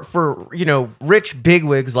for rich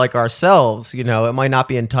bigwigs like ourselves, it might not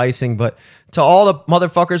be enticing, but to all the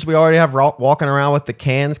motherfuckers we already have walking around with the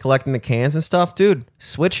cans, collecting the cans and stuff, dude,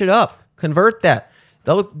 switch it up. Convert that.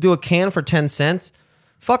 They'll do a can for 10 cents.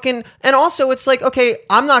 Fucking, and also it's like, okay,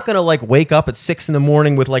 I'm not gonna like wake up at 6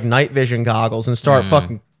 a.m. with like night vision goggles and start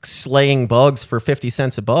fucking slaying bugs for 50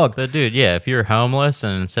 cents a bug. But dude, yeah, if you're homeless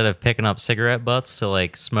and instead of picking up cigarette butts to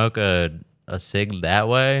like smoke a cig that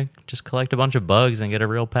way, just collect a bunch of bugs and get a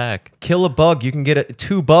real pack. Kill a bug, you can get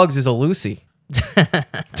 2 bugs is a Lucy.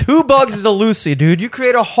 2 bugs is a Lucy, dude. You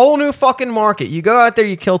create a whole new fucking market. You go out there,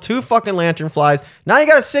 you kill 2 fucking lanternflies. Now you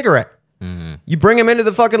got a cigarette. You bring them into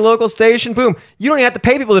the fucking local station. Boom. You don't even have to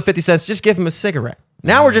pay people the 50 cents. Just give them a cigarette.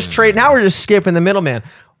 Now we're just trading. Now we're just skipping the middleman.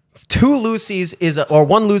 2 Lucy's or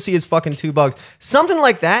 1 Lucy is fucking 2 bugs. Something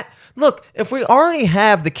like that. Look, if we already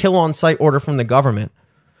have the kill on sight order from the government,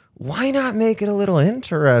 why not make it a little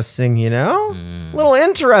interesting, A little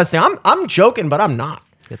interesting. I'm joking, but I'm not.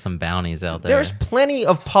 Get some bounties out there. There's plenty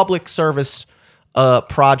of public service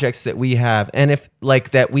projects that we have, and if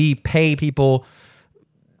like that we pay people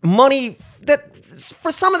money that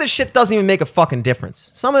for some of this shit doesn't even make a fucking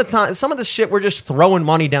difference. Some of the time, some of the shit we're just throwing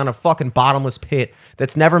money down a fucking bottomless pit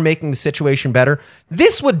that's never making the situation better.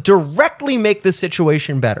 This would directly make the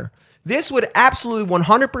situation better. This would absolutely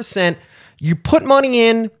 100%. You put money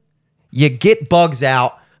in, you get bugs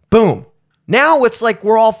out, boom. Now it's like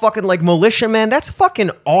we're all fucking like militiamen. That's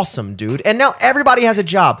fucking awesome, dude. And now everybody has a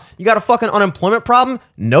job. You got a fucking unemployment problem?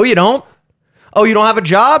 No, you don't. Oh, you don't have a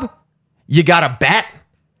job? You got a bat?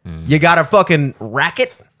 You got a fucking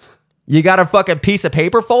racket? You got a fucking piece of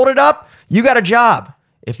paper folded up? You got a job.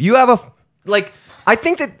 If you have a like, I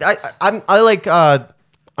think that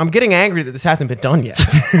I'm getting angry that this hasn't been done yet.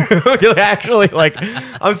 Actually, like,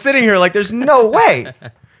 I'm sitting here like, there's no way.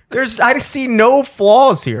 I see no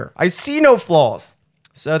flaws here. I see no flaws.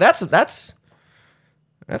 So that's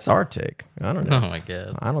our take. I don't know. Oh my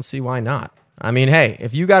God. I don't see why not. I mean, hey,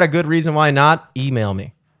 if you got a good reason why not, email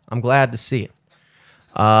me. I'm glad to see it.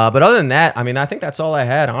 But other than that, I mean, I think that's all I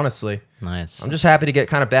had, honestly. Nice. I'm just happy to get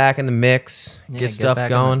kind of back in the mix, get stuff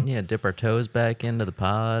going. Dip our toes back into the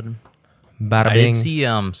pod. Bada I bing. did see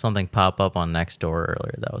something pop up on Nextdoor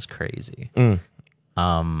earlier. That was crazy.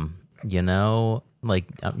 You know, like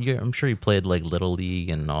I'm sure you played like Little League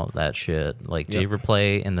and all that shit. Like, did you ever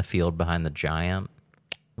play in the field behind the Giant,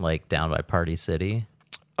 like down by Party City?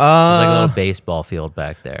 There's like a little baseball field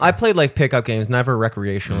back there. I played like pickup games, never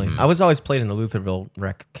recreationally. I was always played in the Lutherville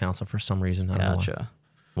Rec Council for some reason. I don't know why. Gotcha.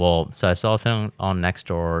 Well, so I saw a thing on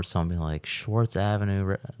Nextdoor or something like Schwartz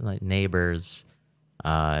Avenue, like neighbors,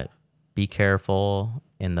 be careful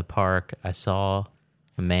in the park. I saw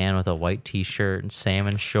a man with a white t-shirt and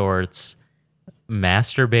salmon shorts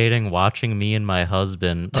masturbating, watching me and my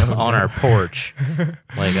husband on our porch.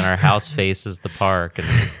 Like, and our house faces the park. And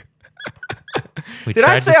we Did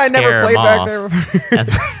I say I never played back there?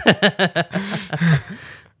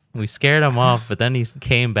 We scared him off, but then he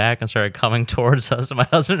came back and started coming towards us. And my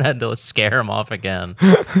husband had to scare him off again.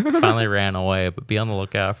 Finally ran away, but be on the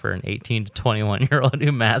lookout for an 18 to 21-year-old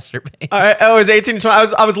who masturbates. I was 18 to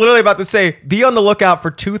 20. I was literally about to say, be on the lookout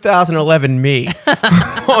for 2011 me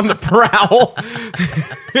on the prowl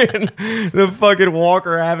in the fucking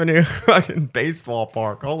Walker Avenue fucking baseball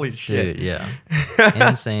park. Holy shit. Dude, yeah.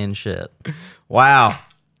 Insane shit. Wow.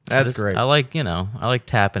 That's great. I like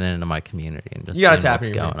tapping into my community and just You gotta seeing tap what's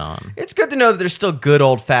into going on. It's good to know that there's still good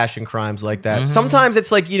old fashioned crimes like that. Sometimes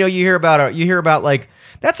it's like, you hear about like,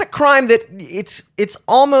 that's a crime that it's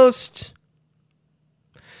almost,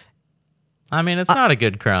 I mean, it's not a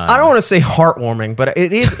good crime. I don't want to say heartwarming, but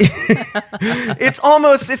it is. It's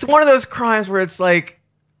one of those crimes where it's like,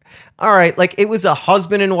 all right, like it was a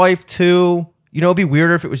husband and wife too. It'd be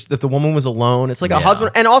weirder if the woman was alone. It's like a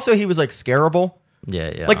husband, and also he was like scarable.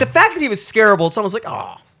 Yeah. Like the fact that he was scarable, it's almost like,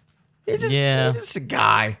 oh, he's just a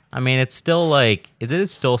guy. I mean, it's still like, it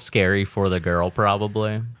is still scary for the girl,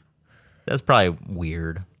 probably. That's probably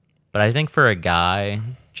weird. But I think for a guy,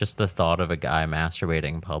 just the thought of a guy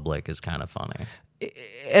masturbating in public is kind of funny.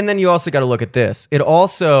 And then you also got to look at this. It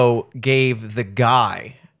also gave the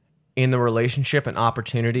guy in the relationship an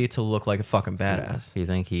opportunity to look like a fucking badass. Do you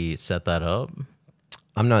think he set that up?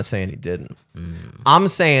 I'm not saying he didn't. I'm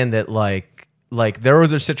saying that like there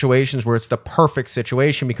was situations where it's the perfect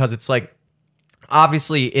situation because it's like,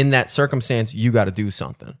 obviously in that circumstance, you got to do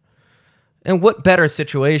something. And what better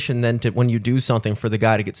situation than to when you do something for the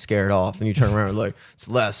guy to get scared off and you turn around and like, it's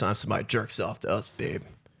the last time somebody jerks off to us, babe.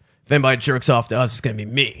 If anybody jerks off to us, it's going to be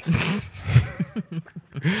me.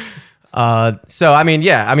 So, I mean,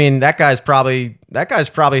 yeah, that guy's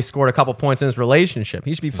probably scored a couple points in his relationship.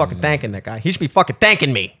 He should be fucking thanking that guy. He should be fucking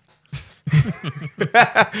thanking me.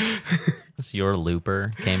 It's your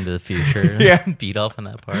looper came to the future. Beat off in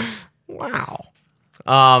that part. Wow.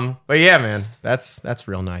 But yeah, man, that's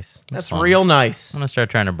real nice. That's fun. real nice. I'm gonna start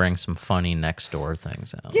trying to bring some funny Nextdoor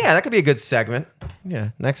things out. Yeah, that could be a good segment. Yeah,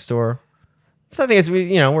 next door. So the thing is,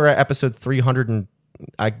 we're at episode 300 and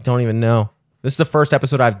I don't even know. This is the first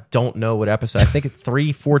episode I don't know what episode. I think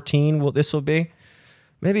 314 this will be.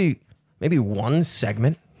 Maybe one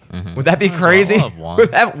segment. Would that be crazy?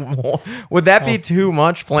 Would that be too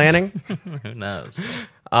much planning? Who knows?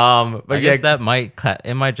 But I guess that might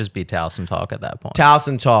just be Towson talk at that point.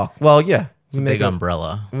 Towson talk. Well, yeah, it's a big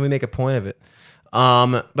umbrella. We make a point of it.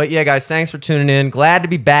 But yeah, guys, thanks for tuning in. Glad to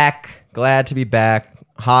be back.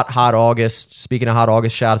 Hot August. Speaking of hot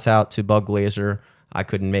August, shouts out to Bug Glazer. I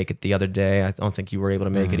couldn't make it the other day. I don't think you were able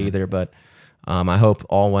to make it either. But I hope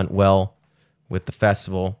all went well with the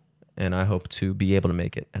festival. And I hope to be able to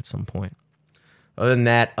make it at some point. Other than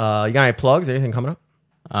that, you got any plugs? Anything coming up?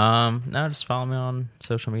 No, just follow me on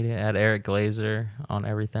social media at Eric Glazer on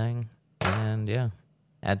everything. And yeah,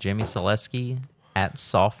 at Jimmy Selesky, at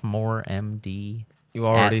Sophomore MD. You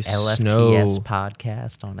already at LFTS know.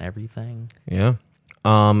 podcast on everything. Yeah.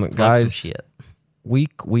 Plug some Guys, shit.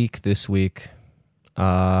 week this week,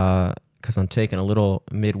 because I'm taking a little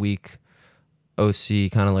midweek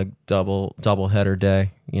OC kind of like double header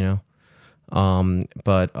day, you know.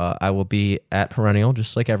 But I will be at Perennial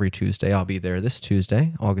just like every Tuesday. I'll be there this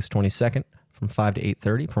Tuesday, August 22nd from 5 to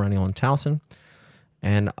 8:30, Perennial in Towson.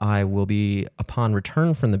 And I will be, upon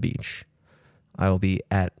return from the beach, I will be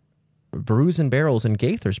at Brews and Barrels in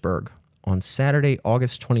Gaithersburg on Saturday,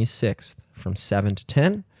 August 26th from 7 to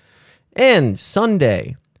 10. And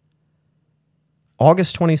Sunday,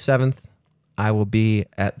 August 27th, I will be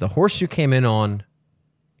at the Horse You Came In On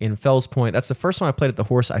in Fells Point. That's the first time I played at the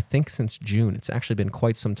Horse, I think, since June. It's actually been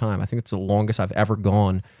quite some time. I think it's the longest I've ever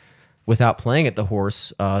gone without playing at the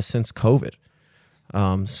Horse since COVID.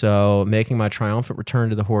 So making my triumphant return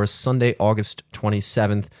to the Horse Sunday, August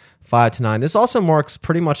 27th, 5 to 9. This also marks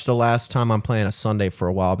pretty much the last time I'm playing a Sunday for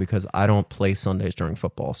a while because I don't play Sundays during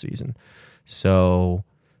football season. So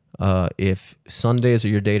if Sundays are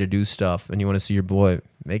your day to do stuff and you want to see your boy,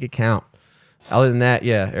 make it count. Other than that,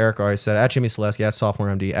 yeah, Eric already said, at Jimmy Selesky, at Sophomore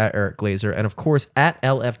MD, at Eric Glazer, and of course at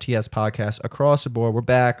LFTS Podcast across the board. We're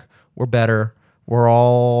back. We're better. We're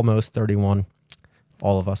almost 31.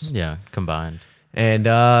 All of us. Yeah, combined. And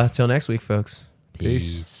till next week, folks.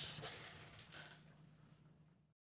 Peace.